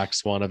of a black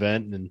swan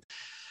event, and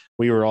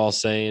we were all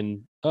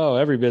saying, oh,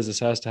 every business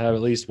has to have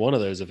at least one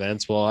of those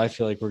events. Well, I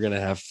feel like we're going to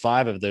have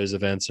 5 of those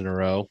events in a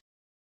row,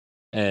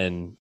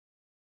 and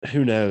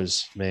who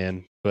knows,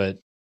 man. But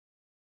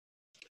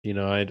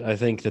I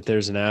think that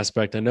there's an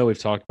aspect, I know we've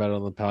talked about it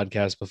on the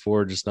podcast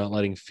before, just not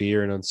letting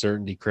fear and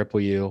uncertainty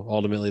cripple you.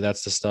 Ultimately,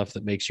 that's the stuff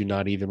that makes you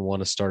not even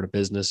want to start a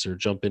business or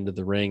jump into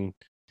the ring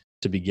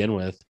to begin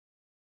with.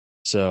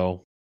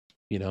 So,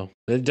 they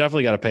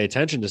definitely got to pay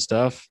attention to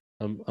stuff.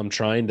 I'm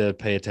trying to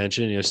pay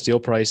attention. Steel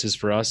prices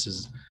for us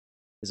is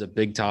a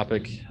big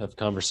topic of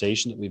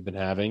conversation that we've been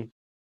having.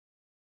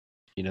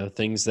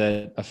 Things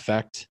that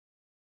affect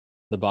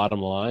the bottom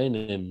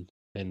line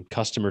and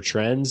customer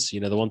trends.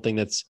 The one thing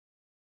that's,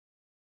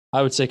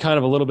 I would say, kind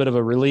of a little bit of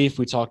a relief,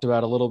 we talked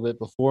about a little bit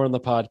before on the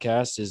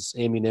podcast, is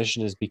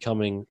ammunition is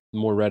becoming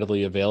more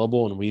readily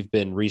available, and we've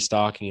been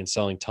restocking and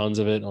selling tons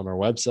of it on our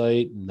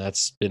website, and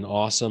that's been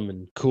awesome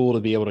and cool to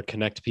be able to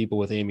connect people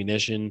with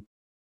ammunition,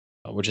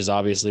 which is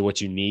obviously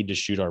what you need to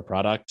shoot our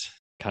product.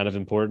 Kind of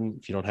important.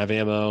 If you don't have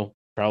ammo,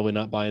 probably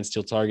not buying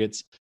steel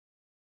targets.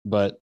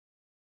 But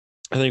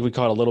I think we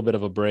caught a little bit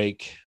of a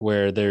break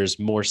where there's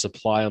more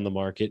supply on the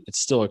market. It's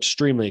still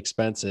extremely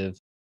expensive.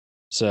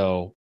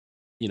 So,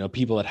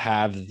 people that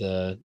have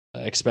the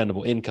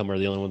expendable income are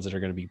the only ones that are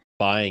going to be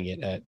buying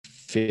it at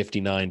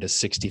 59 to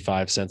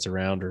 65 cents a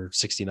round or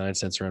 69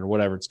 cents a round or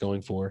whatever it's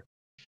going for.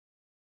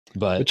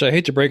 But which I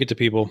hate to break it to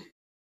people,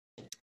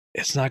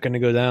 it's not going to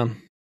go down.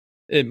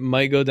 It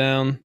might go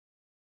down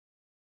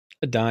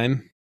a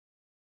dime,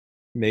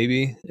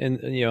 maybe, in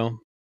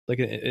like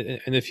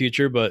in the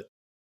future, but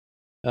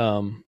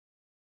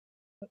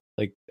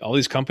like all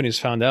these companies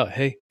found out,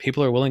 hey,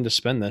 people are willing to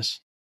spend this.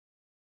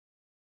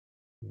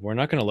 We're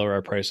not going to lower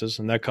our prices,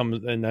 and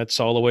that's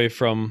all the way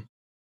from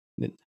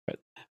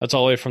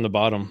the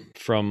bottom,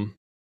 from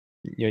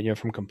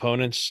from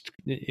components,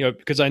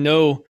 because I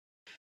know,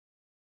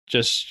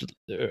 just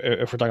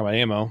if we're talking about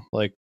ammo,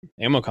 like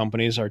ammo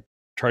companies are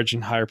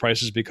charging higher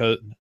prices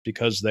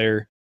because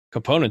their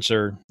components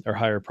are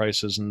higher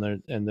prices, and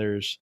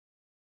there's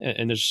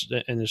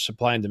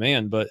supply and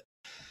demand. But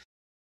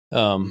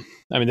I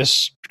mean,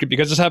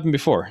 because this happened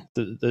before.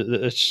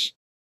 It's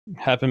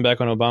happened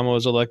back when Obama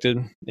was elected.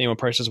 Ammo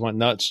prices went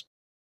nuts.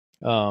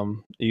 It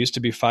used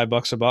to be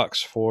 $5 a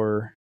box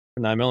for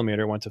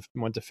 9mm.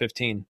 Went to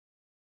 15.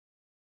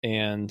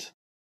 and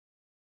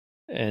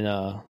and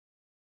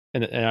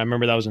and I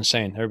remember that was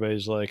insane.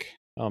 Everybody's like,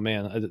 "Oh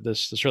man,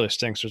 this really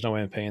stinks. There's no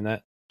way I'm paying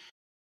that."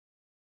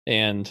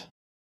 And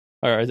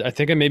or I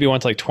think I maybe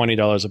went to like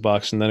 $20 a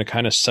box, and then it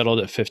kind of settled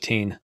at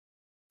 15.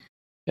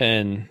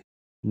 And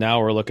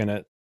now we're looking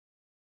at,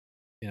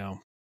 you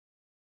know,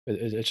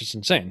 it's just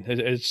insane.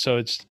 It's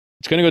going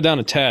to go down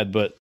a tad,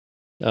 but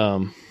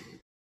um,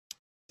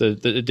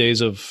 the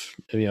days of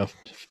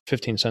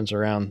 15 cents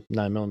around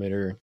 9mm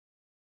are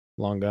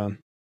long gone.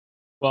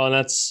 Well, and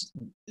that's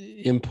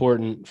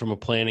important from a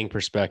planning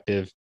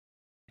perspective.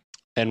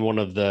 And one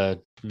of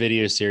the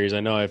video series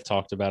I know I've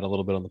talked about a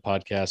little bit on the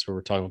podcast where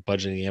we're talking about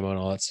budgeting ammo and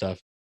all that stuff.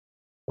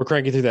 We're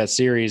cranking through that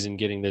series and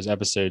getting those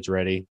episodes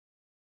ready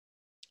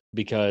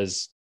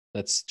because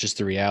that's just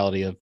the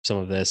reality of some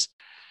of this.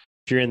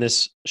 If you're in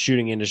this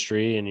shooting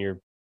industry and you're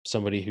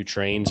somebody who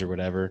trains or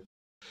whatever,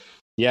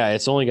 yeah,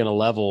 it's only going to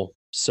level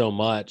so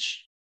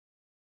much.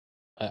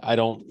 I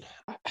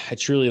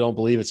truly don't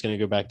believe it's going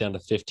to go back down to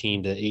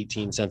 15 to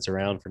 18 cents a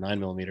round for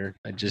 9mm.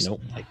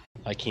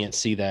 I can't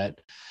see that.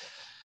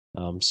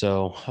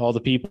 So all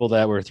the people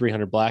that were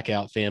 300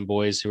 blackout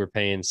fanboys who were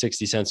paying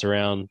 60 cents a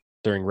round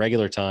during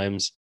regular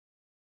times,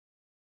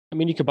 I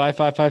mean, you could buy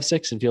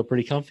 5.56 and feel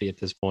pretty comfy at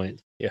this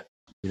point. Yeah.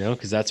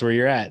 Because that's where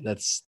you're at.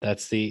 That's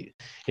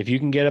if you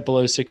can get it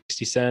below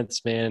 60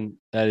 cents, man,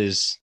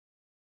 that's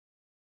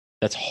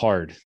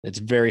hard. It's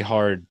very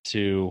hard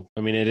to,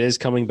 I mean, it is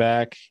coming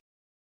back,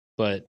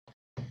 but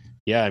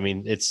yeah, I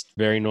mean, it's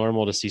very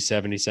normal to see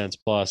 70 cents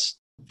plus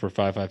for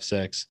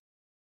 5.56.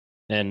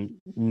 And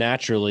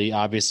naturally,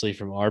 obviously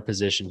from our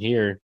position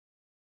here,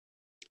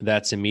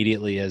 that's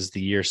immediately as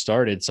the year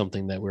started,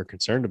 something that we're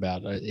concerned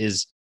about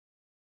is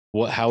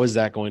how is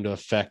that going to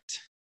affect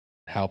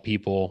how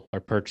people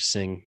are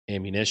purchasing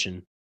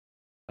ammunition?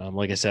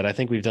 Like I said, I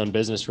think we've done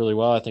business really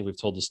well. I think we've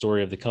told the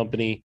story of the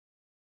company.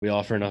 We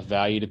offer enough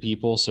value to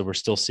people, so we're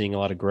still seeing a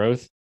lot of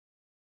growth.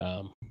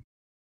 And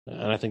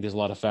I think there's a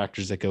lot of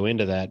factors that go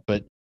into that.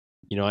 But,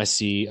 I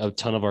see a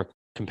ton of our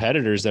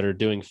competitors that are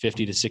doing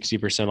 50 to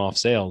 60% off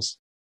sales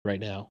right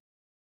now.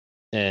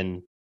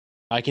 And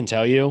I can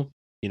tell you,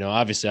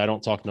 obviously I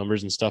don't talk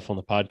numbers and stuff on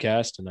the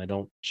podcast and I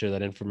don't share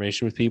that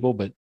information with people,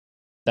 but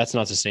that's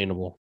not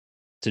sustainable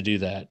to do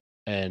that.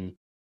 And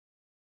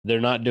they're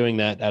not doing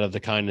that out of the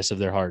kindness of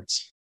their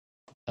hearts.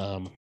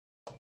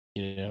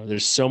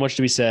 There's so much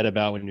to be said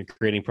about when you're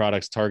creating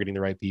products, targeting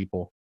the right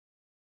people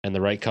and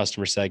the right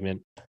customer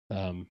segment.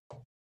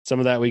 Some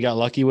of that we got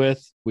lucky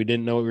with. We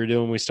didn't know what we were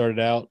doing when we started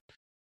out.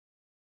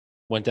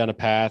 Went down a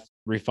path,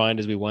 refined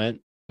as we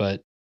went,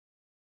 but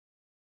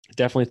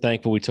definitely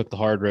thankful we took the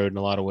hard road in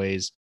a lot of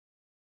ways.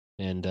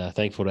 And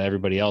thankful to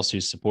everybody else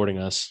who's supporting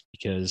us,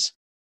 because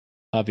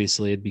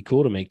obviously it'd be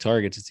cool to make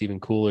targets. It's even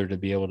cooler to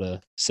be able to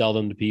sell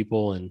them to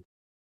people and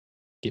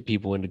get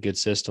people into good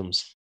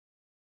systems.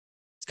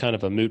 It's kind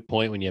of a moot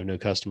point when you have no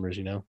customers,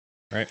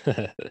 Right.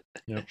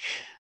 Yep.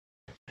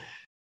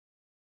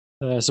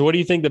 So what do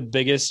you think the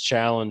biggest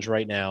challenge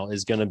right now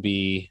is going to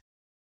be?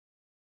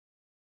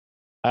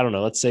 I don't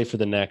know, let's say for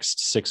the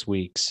next 6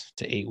 weeks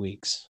to 8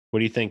 weeks. What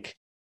do you think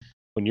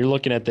when you're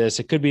looking at this?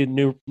 It could be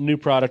new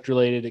product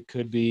related. It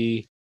could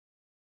be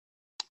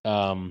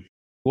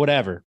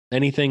whatever,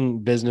 anything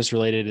business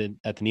related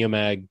at the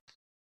Neomag.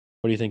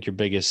 What do you think your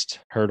biggest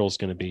hurdle is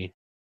going to be?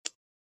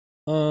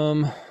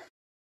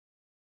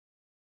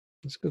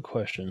 That's a good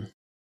question.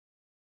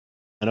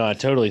 I know I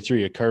totally threw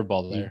you a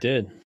curveball there. You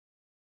did.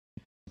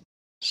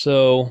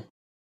 So,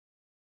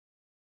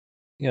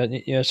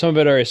 some of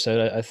it I already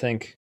said. I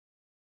think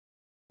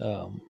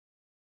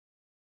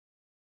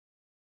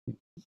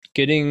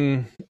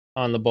getting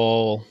on the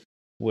ball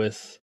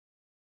with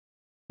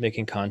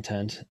making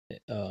content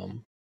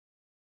and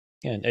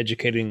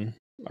educating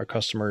our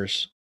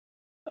customers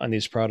on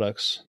these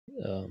products,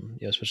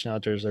 especially now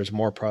there's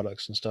more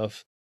products and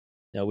stuff.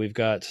 We've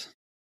got,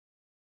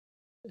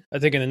 I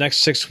think in the next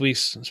 6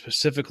 weeks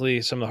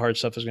specifically, some of the hard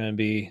stuff is going to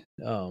be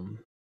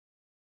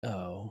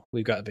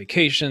we've got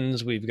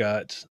vacations, we've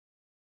got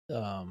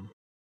a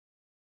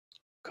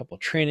couple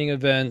training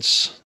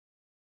events,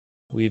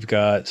 we've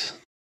got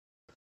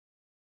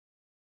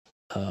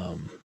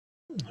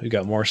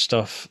more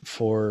stuff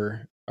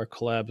for our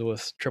collab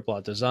with Triple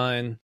Out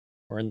Design.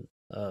 We're in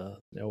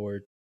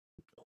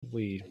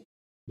we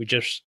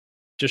just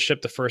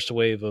shipped the first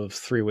wave of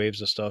 3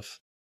 waves of stuff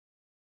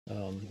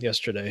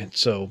yesterday,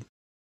 so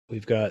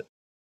we've got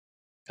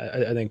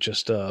I think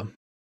just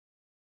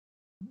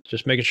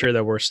making sure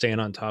that we're staying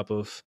on top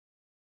of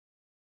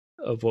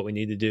what we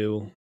need to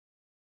do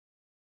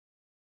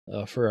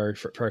for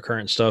our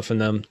current stuff. And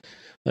then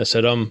I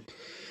said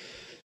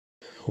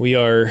we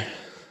are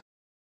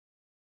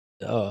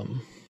I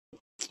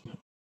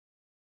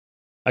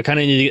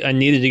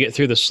needed to get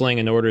through the sling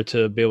in order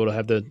to be able to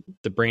have the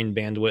brain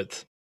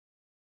bandwidth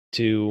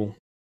to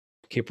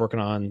keep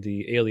working on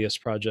the Alias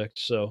project.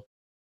 So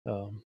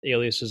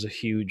Alias is a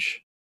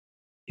huge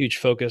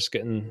focus,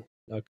 getting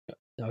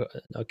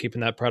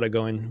keeping that product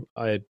going.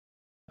 I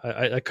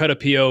cut a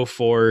PO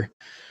for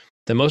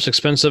the most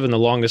expensive and the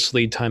longest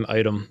lead time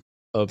item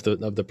of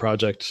the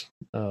project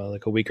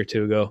like a week or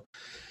two ago.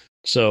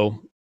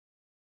 So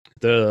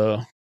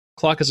the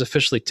clock is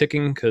officially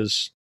ticking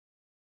because,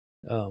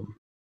 and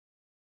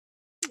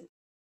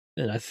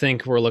I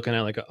think we're looking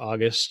at like an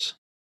August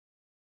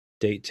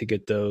date to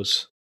get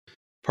those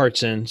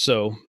parts in.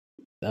 So,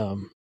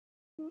 um,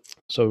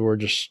 so we're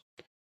just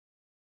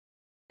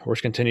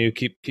continue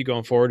to keep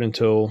going forward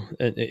until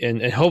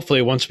and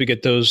hopefully once we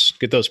get those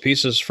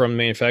pieces from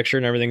manufacturer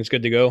and everything's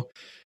good to go,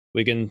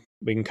 we can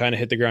kind of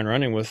hit the ground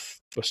running with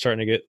starting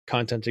to get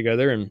content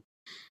together and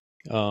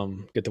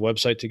get the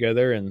website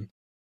together. And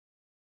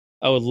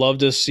I would love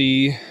to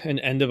see an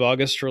end of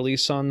August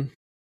release on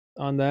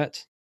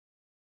that,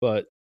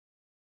 but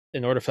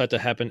in order for that to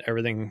happen,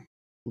 everything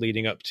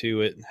leading up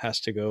to it has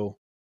to go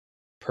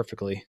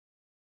perfectly.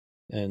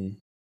 And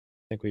I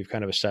think we've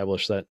kind of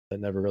established that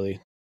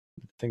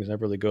things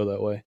never really go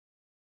that way.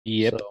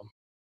 Yep. So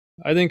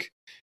I think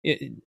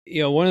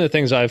one of the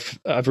things I've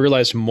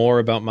realized more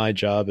about my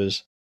job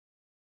is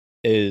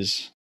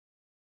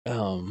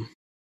and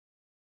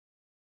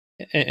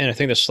I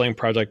think the Sling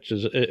project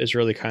is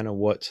really kind of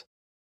what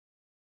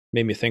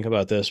made me think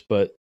about this.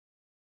 But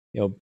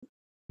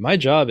my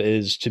job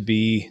is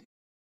kind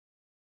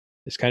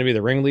of be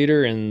the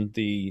ringleader and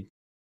the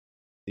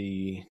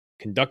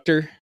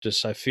conductor.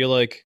 Just I feel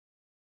like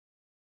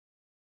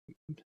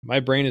my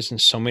brain is in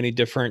so many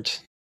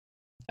different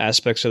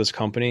aspects of this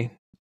company.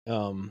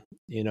 I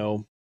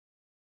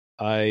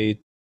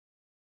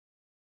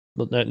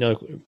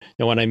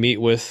when I meet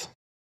with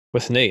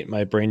Nate,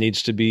 my brain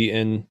needs to be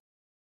in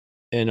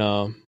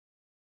the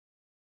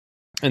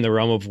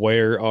realm of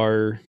where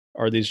are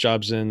these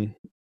jobs in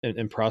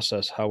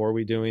process? How are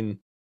we doing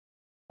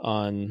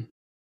on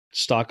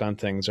stock on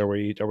things? Are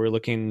we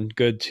looking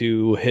good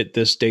to hit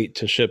this date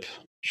to ship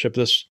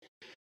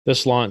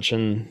this launch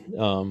and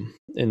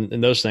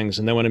those things?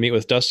 And then when I meet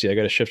with Dusty, I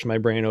got to shift my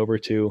brain over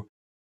to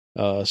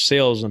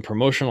sales and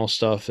promotional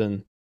stuff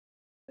and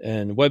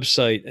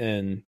website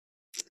and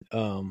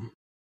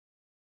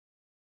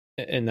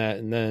that.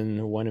 And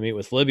then when I meet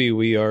with Libby,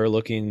 we are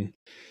looking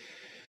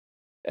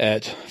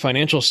at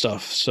financial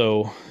stuff,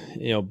 so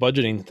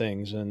budgeting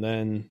things. And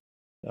then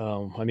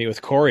I meet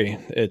with Corey,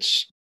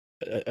 it's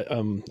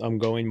I'm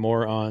going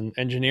more on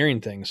engineering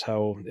things,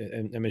 how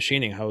and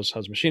machining. How's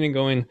machining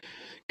going?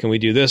 Can we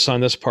do this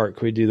on this part?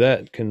 Can we do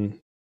that? And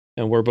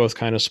we're both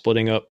kind of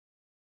splitting up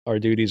our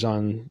duties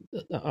on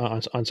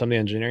some of the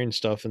engineering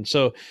stuff. And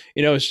so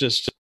it's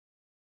just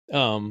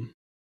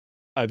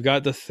I've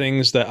got the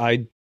things that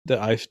I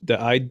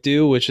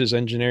do, which is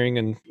engineering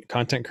and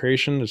content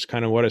creation. Is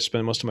kind of what I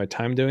spend most of my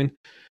time doing.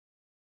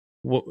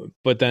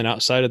 But then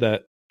outside of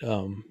that,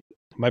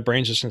 my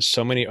brain's just in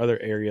so many other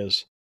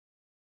areas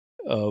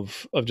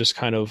of just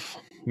kind of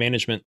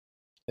management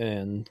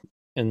and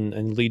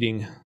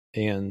leading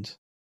and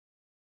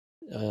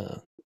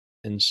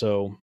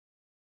so,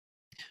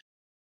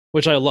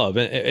 which I love.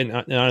 And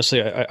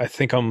honestly, I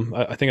think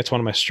it's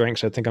one of my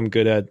strengths. I think I'm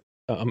good at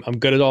I'm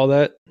good at all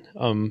that.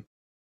 I'm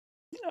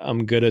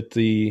good at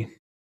the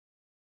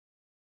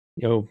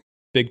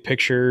big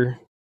picture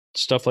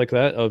stuff like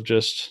that, of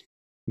just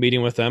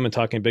meeting with them and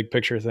talking big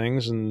picture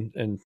things and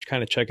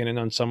kind of checking in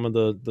on some of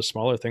the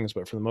smaller things.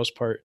 But for the most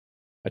part,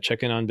 I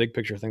check in on big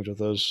picture things with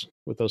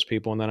those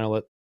people, and then I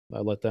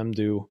let them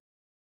do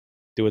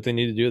what they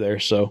need to do there.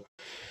 So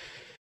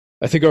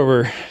I think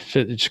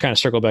to just kind of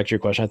circle back to your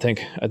question,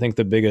 I think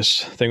the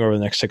biggest thing over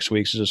the next 6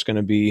 weeks is just going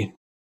to be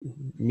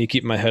me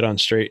keeping my head on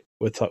straight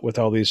with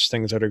all these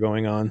things that are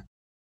going on,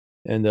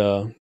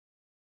 and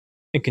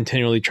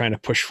continually trying to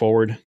push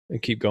forward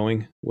and keep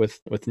going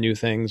with new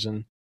things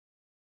and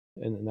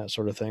that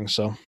sort of thing.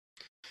 So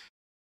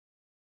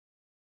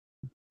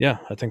yeah,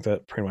 I think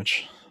that pretty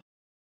much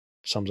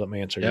sums up my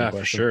answer to your question.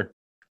 Yeah, for sure.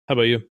 How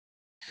about you?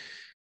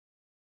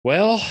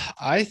 Well,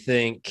 I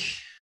think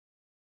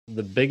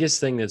the biggest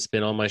thing that's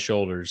been on my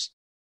shoulders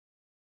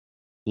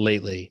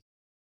lately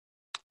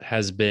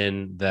has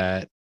been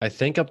that I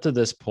think up to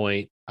this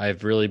point,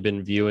 I've really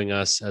been viewing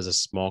us as a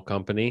small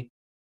company.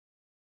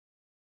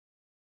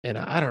 And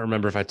I don't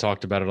remember if I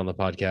talked about it on the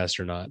podcast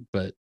or not,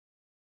 but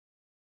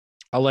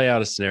I'll lay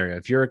out a scenario.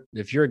 If you're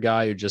a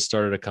guy who just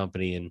started a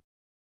company and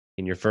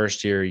in your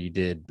first year you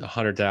did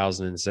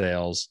 100,000 in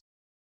sales,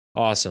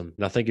 awesome.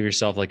 Now think of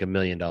yourself like $1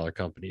 million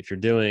company. If you're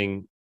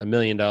doing $1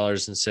 million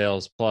in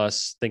sales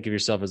plus, think of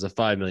yourself as a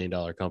 $5 million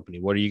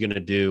company. What are you going to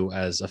do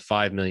as a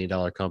 $5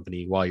 million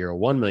company while you're a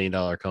 $1 million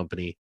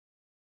company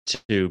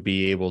to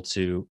be able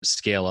to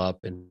scale up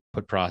and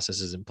put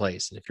processes in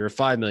place? And if you're a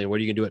 5 million, what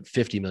are you going to do at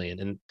 50 million?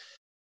 And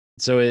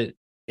so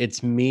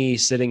it's me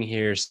sitting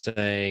here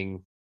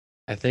saying,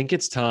 I think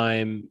it's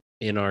time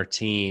in our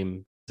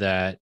team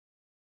that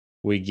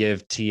we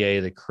give TA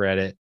the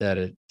credit that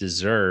it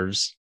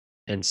deserves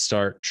and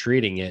start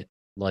treating it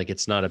like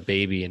it's not a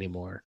baby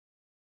anymore.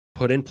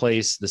 Put in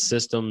place the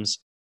systems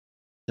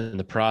and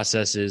the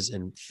processes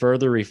and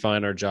further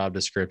refine our job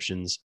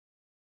descriptions.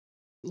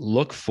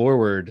 Look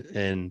forward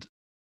and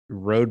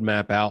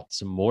roadmap out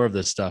some more of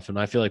this stuff. And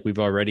I feel like we've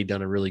already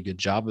done a really good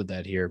job of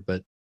that here,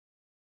 but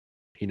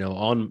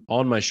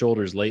on my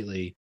shoulders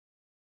lately,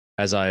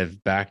 as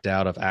I've backed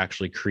out of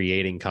actually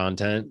creating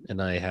content,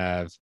 and I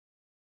have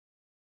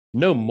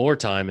no more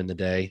time in the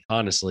day,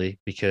 honestly,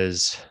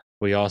 because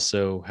we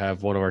also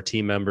have one of our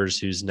team members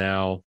who's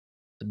now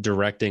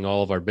directing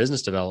all of our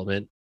business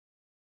development,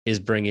 is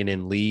bringing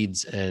in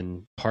leads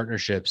and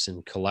partnerships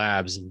and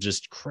collabs and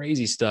just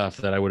crazy stuff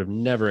that I would have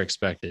never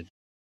expected.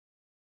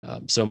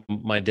 So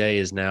my day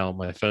is now,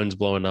 my phone's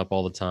blowing up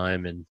all the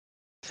time, and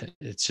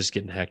it's just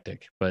getting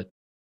hectic. But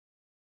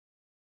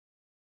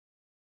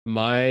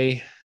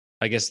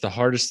I guess the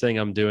hardest thing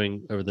I'm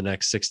doing over the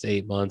next 6 to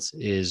 8 months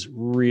is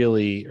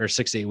really, or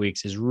 6 to 8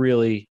 weeks, is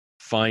really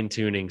fine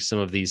tuning some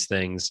of these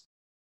things.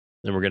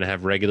 And we're going to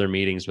have regular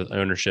meetings with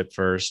ownership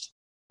first,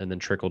 and then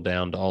trickle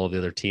down to all of the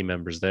other team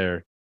members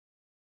there,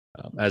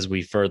 as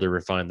we further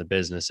refine the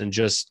business, and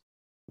just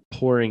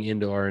pouring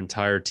into our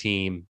entire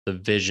team the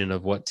vision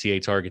of what TA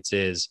Targets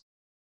is,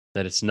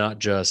 that it's not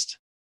just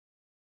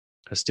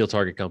a steel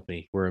target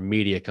company. We're a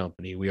media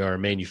company. We are a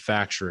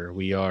manufacturer.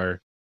 We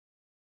are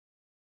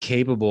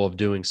capable of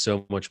doing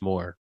so much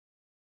more.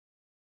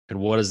 And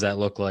what does that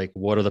look like?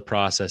 What are the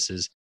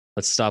processes?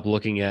 Let's stop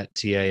looking at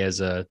TA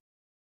as a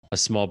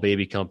small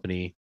baby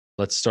company.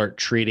 Let's start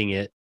treating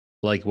it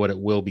like what it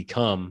will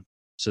become,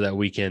 so that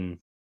we can,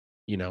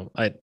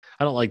 I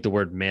don't like the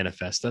word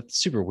manifest. That's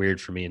super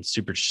weird for me and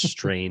super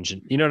strange.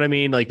 And you know what I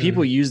mean? Like,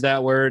 people use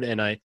that word,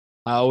 and I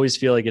always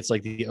feel like it's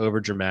like the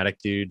over dramatic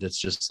dude that's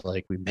just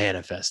like, we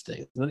manifest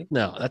things. Like,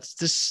 no, that's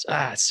just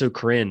it's so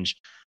cringe.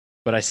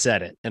 But I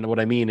said it. And what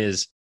I mean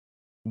is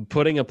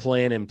putting a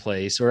plan in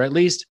place, or at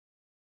least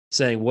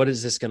saying, what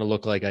is this going to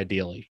look like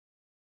ideally?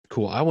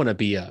 Cool. I want to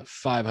be a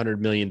 $500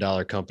 million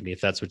company,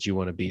 if that's what you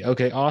want to be.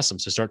 Okay, awesome.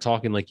 So start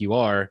talking like you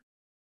are.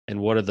 And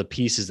what are the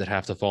pieces that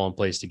have to fall in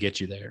place to get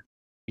you there?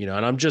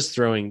 And I'm just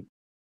throwing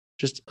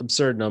just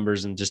absurd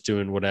numbers and just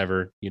doing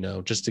whatever,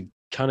 just to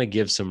kind of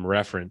give some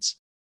reference.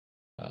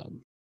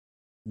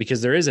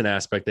 Because there is an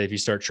aspect that if you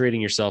start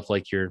treating yourself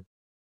like you're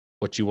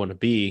what you want to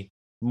be,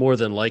 more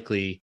than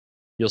likely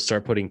you'll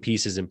start putting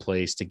pieces in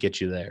place to get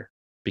you there,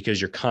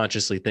 because you're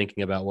consciously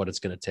thinking about what it's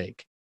going to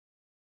take.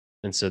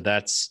 And so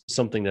that's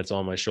something that's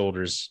on my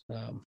shoulders,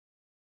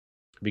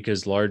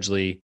 because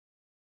largely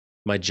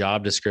my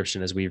job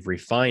description, as we've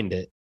refined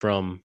it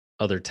from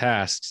other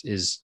tasks,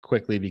 is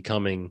quickly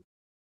becoming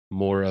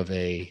more of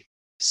a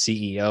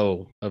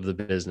CEO of the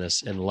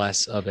business and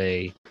less of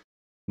a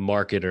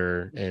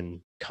marketer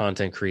and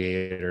content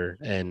creator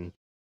and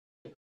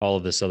all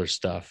of this other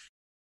stuff.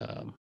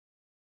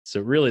 So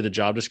really the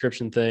job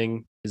description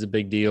thing is a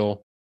big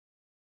deal.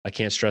 I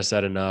can't stress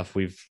that enough.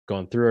 We've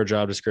gone through our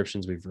job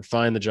descriptions. We've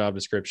refined the job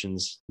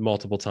descriptions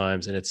multiple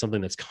times, and it's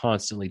something that's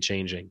constantly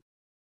changing.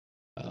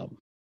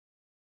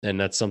 And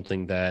that's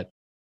something that,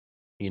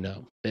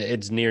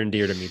 it's near and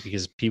dear to me,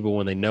 because people,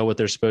 when they know what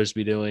they're supposed to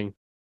be doing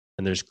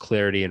and there's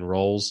clarity in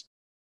roles,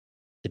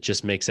 it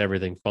just makes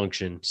everything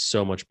function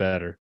so much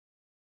better.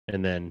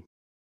 And then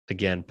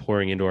again,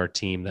 pouring into our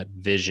team that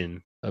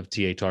vision of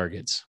TA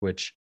Targets,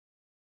 which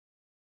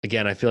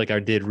again, I feel like I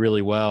did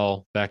really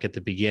well back at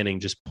the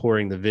beginning, just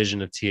pouring the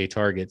vision of TA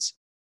Targets.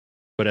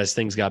 But as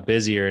things got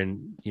busier,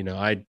 and,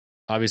 I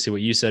obviously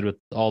what you said with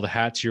all the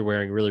hats you're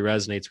wearing really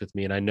resonates with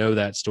me. And I know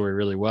that story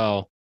really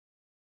well.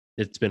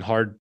 It's been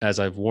hard, as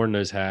I've worn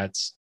those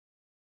hats,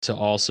 to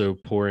also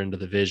pour into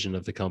the vision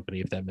of the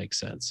company, if that makes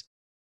sense.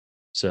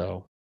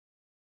 So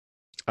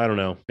I don't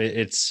know.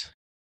 It's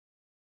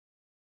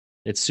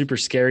super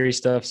scary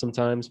stuff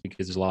sometimes,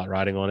 because there's a lot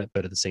riding on it.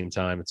 But at the same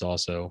time, it's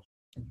also,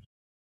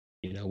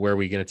 where are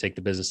we going to take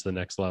the business to the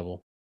next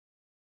level?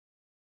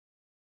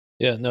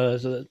 Yeah, no,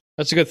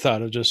 that's a good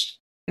thought of just,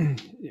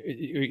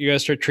 you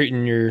guys start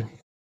treating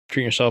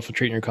yourself and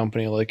treating your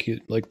company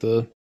like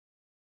the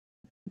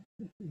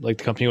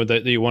company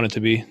that you want it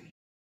to be.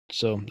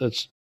 So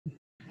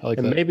I like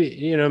and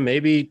that.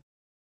 Maybe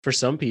for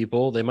some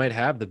people, they might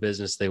have the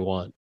business they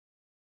want,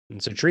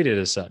 and so treat it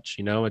as such.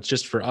 It's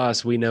just, for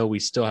us, we know we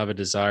still have a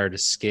desire to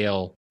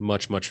scale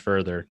much, much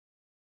further.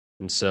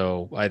 And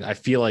so I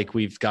feel like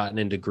we've gotten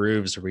into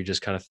grooves where we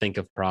just kind of think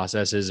of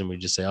processes and we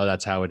just say, oh,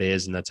 that's how it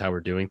is, and that's how we're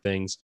doing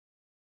things.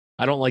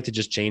 I don't like to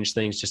just change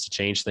things just to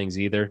change things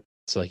either.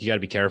 So like, you got to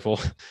be careful,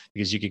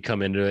 because you could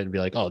come into it and be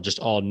like, oh, just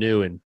all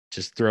new, and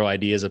just throw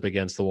ideas up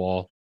against the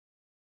wall.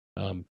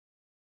 But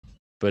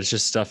it's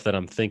just stuff that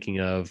I'm thinking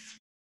of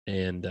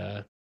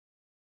and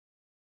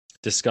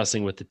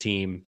discussing with the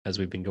team as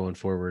we've been going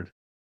forward.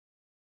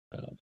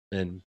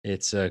 And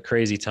it's a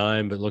crazy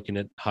time, but looking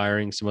at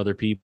hiring some other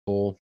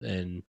people,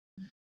 and,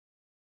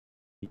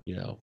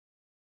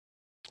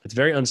 it's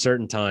very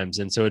uncertain times.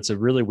 And so it's a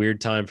really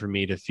weird time for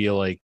me to feel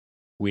like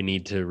we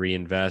need to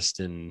reinvest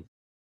and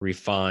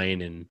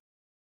refine, and,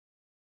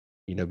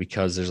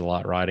 because there's a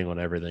lot riding on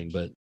everything.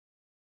 But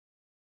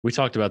we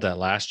talked about that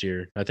last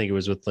year. I think it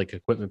was with like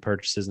equipment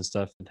purchases and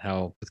stuff, and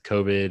how with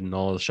COVID and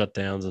all the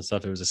shutdowns and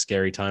stuff, it was a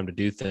scary time to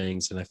do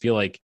things. And I feel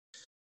like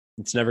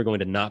it's never going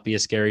to not be a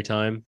scary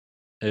time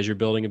as you're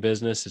building a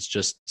business. It's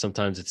just,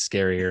 sometimes it's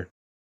scarier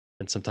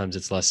and sometimes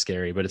it's less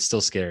scary, but it's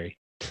still scary.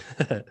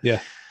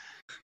 Yeah.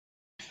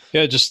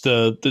 Yeah, just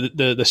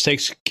the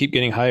stakes keep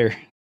getting higher.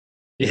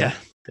 Yeah,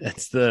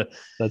 that's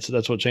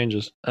what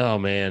changes. Oh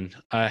man,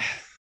 I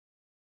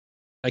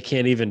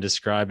can't even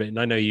describe it, and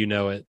I know you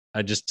know it.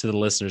 I just, to the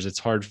listeners, it's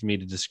hard for me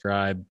to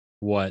describe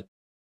what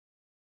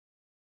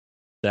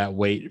that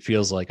weight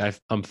feels like.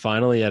 I'm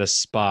finally at a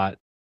spot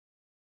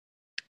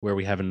where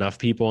we have enough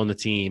people on the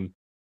team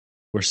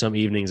where some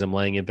evenings I'm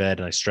laying in bed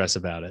and I stress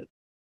about it,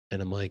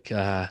 and I'm like,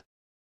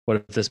 what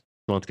if this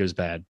month goes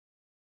bad?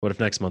 What if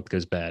next month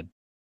goes bad?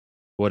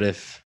 What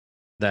if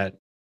that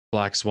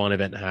Black Swan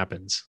event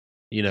happens?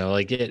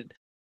 Like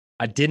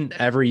I didn't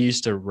ever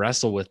used to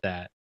wrestle with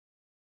that,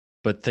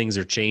 but things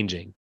are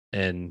changing,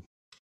 and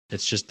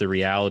it's just the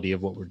reality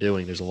of what we're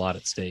doing. There's a lot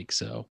at stake.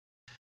 So,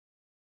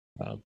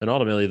 and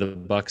ultimately the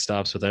buck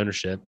stops with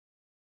ownership,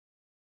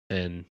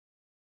 and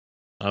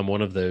I'm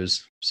one of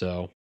those.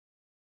 So,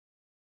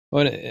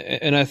 well,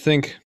 and I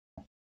think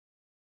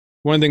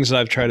one of the things that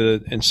I've tried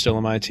to instill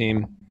in my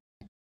team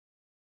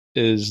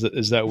is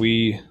that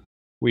we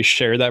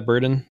share that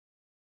burden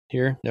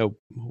here.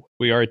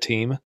 We are a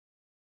team.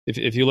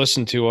 If you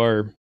listen to our,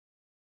 I'm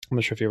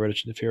not sure if you ever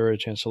had a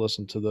chance to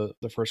listen to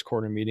the first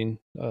quarter meeting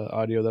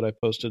audio that I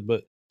posted,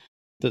 but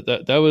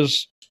that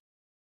was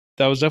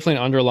definitely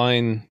an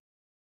underlying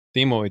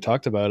theme. What we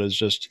talked about is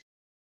just,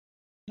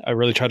 I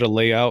really try to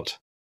lay out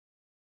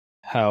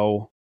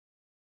how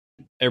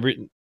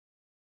the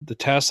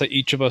tasks that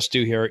each of us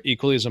do here are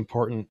equally as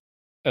important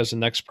as the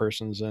next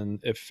person's, and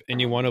if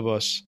any one of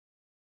us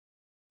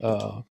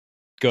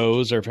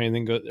goes, or if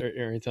anything goes, or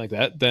anything like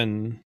that,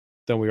 then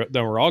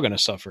we're all going to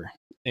suffer.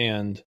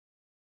 And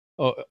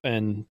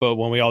but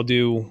when we all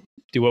do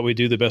what we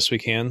do the best we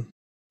can,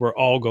 we're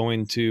all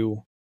going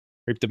to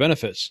reap the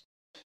benefits.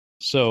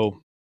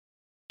 So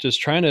just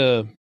trying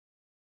to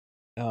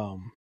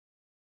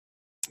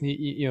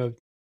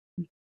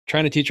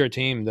trying to teach our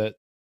team that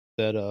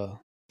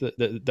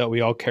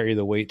we all carry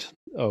the weight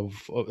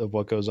of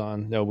what goes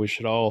on. We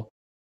should all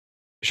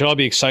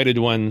be excited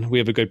when we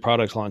have a good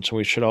product launch, and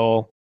we should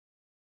all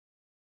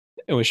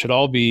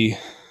be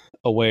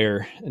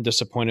aware and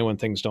disappointed when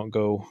things don't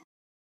go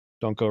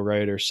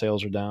right, or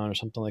sales are down or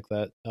something like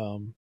that.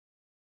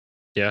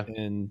 Yeah,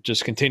 and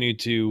just continue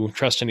to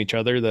trust in each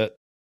other that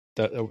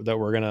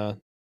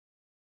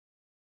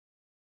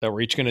we're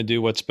each gonna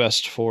do what's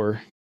best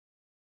for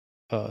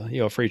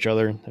for each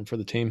other and for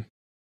the team.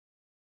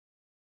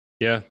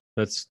 Yeah,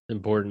 that's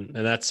important,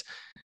 and that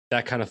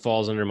kind of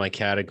falls under my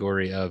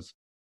category of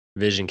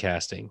vision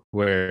casting,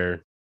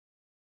 where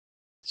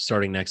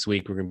starting next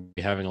week we're going to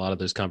be having a lot of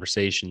those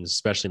conversations,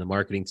 especially in the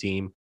marketing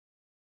team.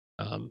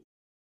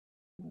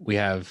 We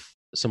have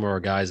some of our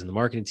guys in the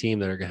marketing team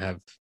that are going to have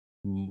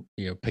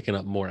picking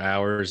up more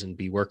hours and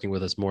be working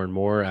with us more and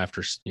more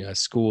after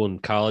school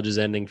and college is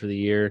ending for the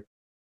year,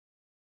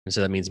 and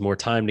so that means more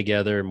time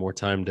together, more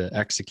time to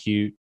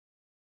execute,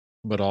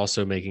 but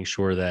also making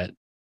sure that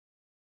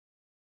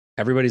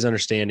everybody's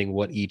understanding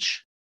what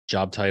each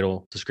job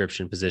title,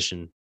 description,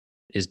 position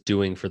is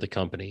doing for the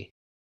company.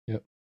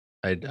 Yep.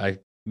 I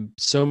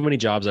so many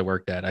jobs I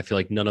worked at, I feel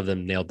like none of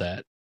them nailed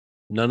that.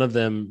 None of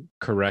them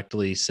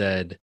correctly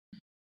said,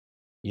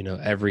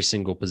 every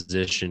single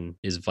position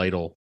is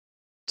vital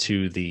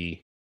to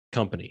the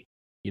company.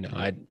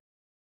 We're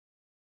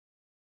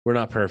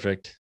not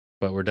perfect,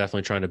 but we're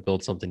definitely trying to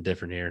build something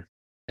different here.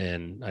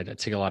 And I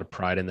take a lot of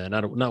pride in that.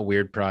 Not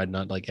weird pride,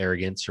 not like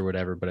arrogance or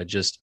whatever, but I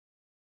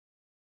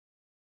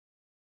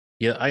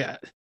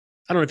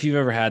don't know if you've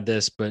ever had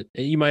this, but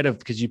you might have,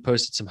 because you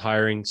posted some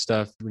hiring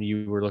stuff when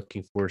you were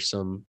looking for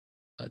some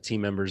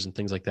team members and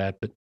things like that.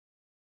 But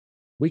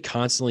we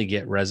constantly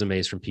get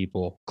resumes from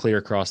people clear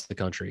across the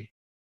country.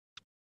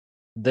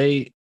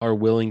 They are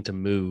willing to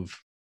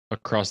move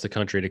across the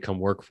country to come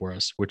work for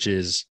us, which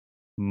is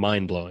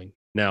mind blowing.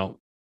 Now,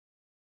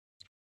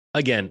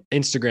 again,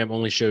 Instagram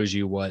only shows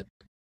you what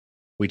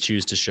we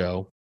choose to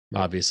show,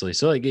 obviously.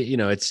 So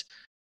it's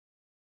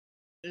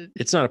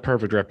not a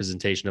perfect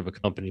representation of a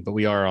company, but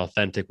we are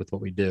authentic with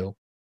what we do.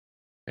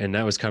 And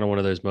that was kind of one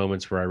of those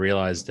moments where I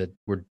realized that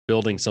we're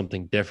building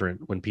something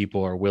different when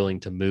people are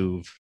willing to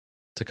move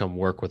to come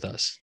work with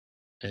us.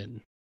 And,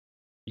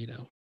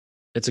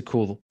 it's a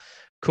cool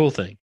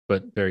thing,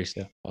 but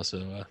also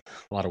a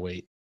lot of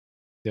weight.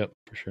 Yep,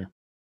 for sure.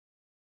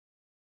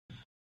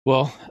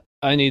 Well,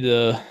 I need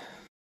to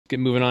get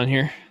moving on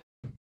here.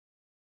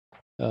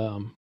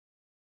 It'll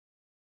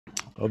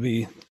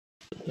be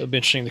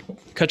interesting to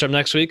catch up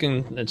next week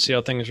and see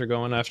how things are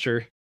going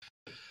after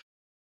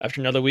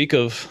another week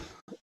of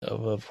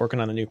working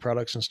on the new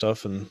products and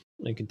stuff, and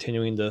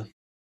continuing to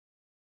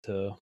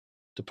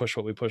push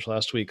what we pushed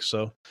last week.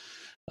 So,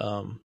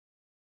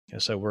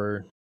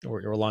 we're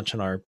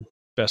launching our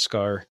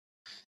Beskar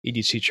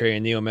EDC tray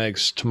and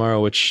Neomegs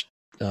tomorrow, which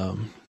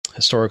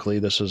historically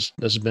this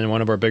has been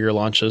one of our bigger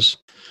launches,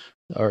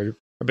 our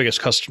biggest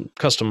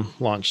custom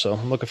launch. So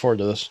I'm looking forward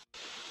to this.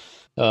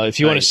 If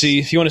you want to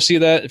see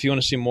that, if you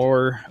want to see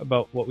more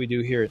about what we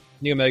do here at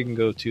Neomag, you can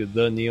go to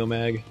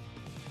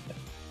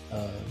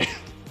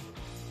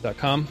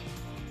theneomag.com.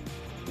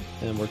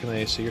 And where can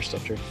they see your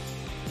stuff, Jerry?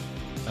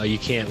 Oh, you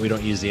can't. We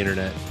don't use the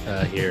internet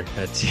here.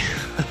 That's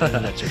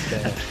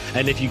okay.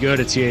 And if you go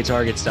to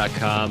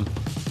tatargets.com,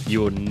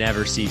 you will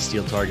never see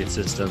Steel Target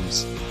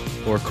systems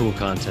or cool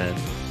content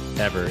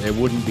ever. It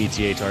wouldn't be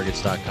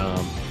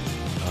tatargets.com,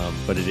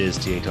 but it is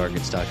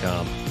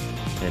tatargets.com.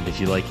 And if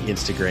you like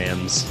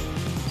Instagrams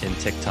and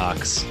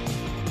TikToks,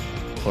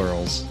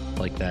 plurals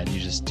like that, you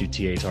just do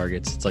TA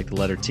Targets. It's like the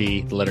letter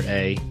T, the letter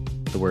A,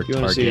 the word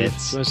targets. If you want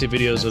to see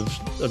videos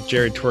of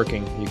Jared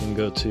twerking, you can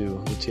go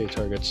to the TA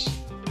Targets.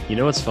 You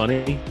know what's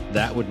funny?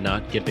 That would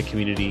not get the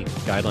community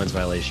guidelines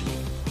violation.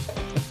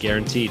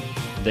 Guaranteed.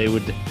 They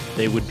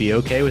would be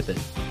okay with it.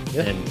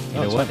 Yeah. And you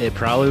know what? Fine. It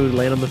probably would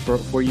land on the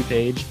For You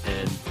page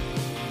and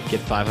get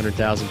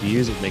 500,000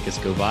 views. It would make us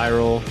go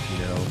viral.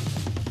 You know,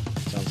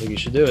 sounds like you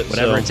should do it.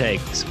 Whatever it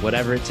takes.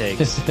 Whatever it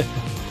takes.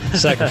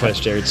 Sacrifice,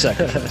 Jared.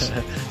 Sacrifice.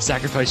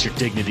 Sacrifice your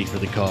dignity for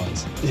the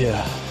cause.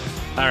 Yeah.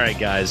 All right,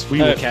 guys. We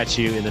will catch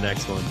you in the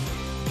next one.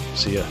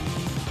 See ya.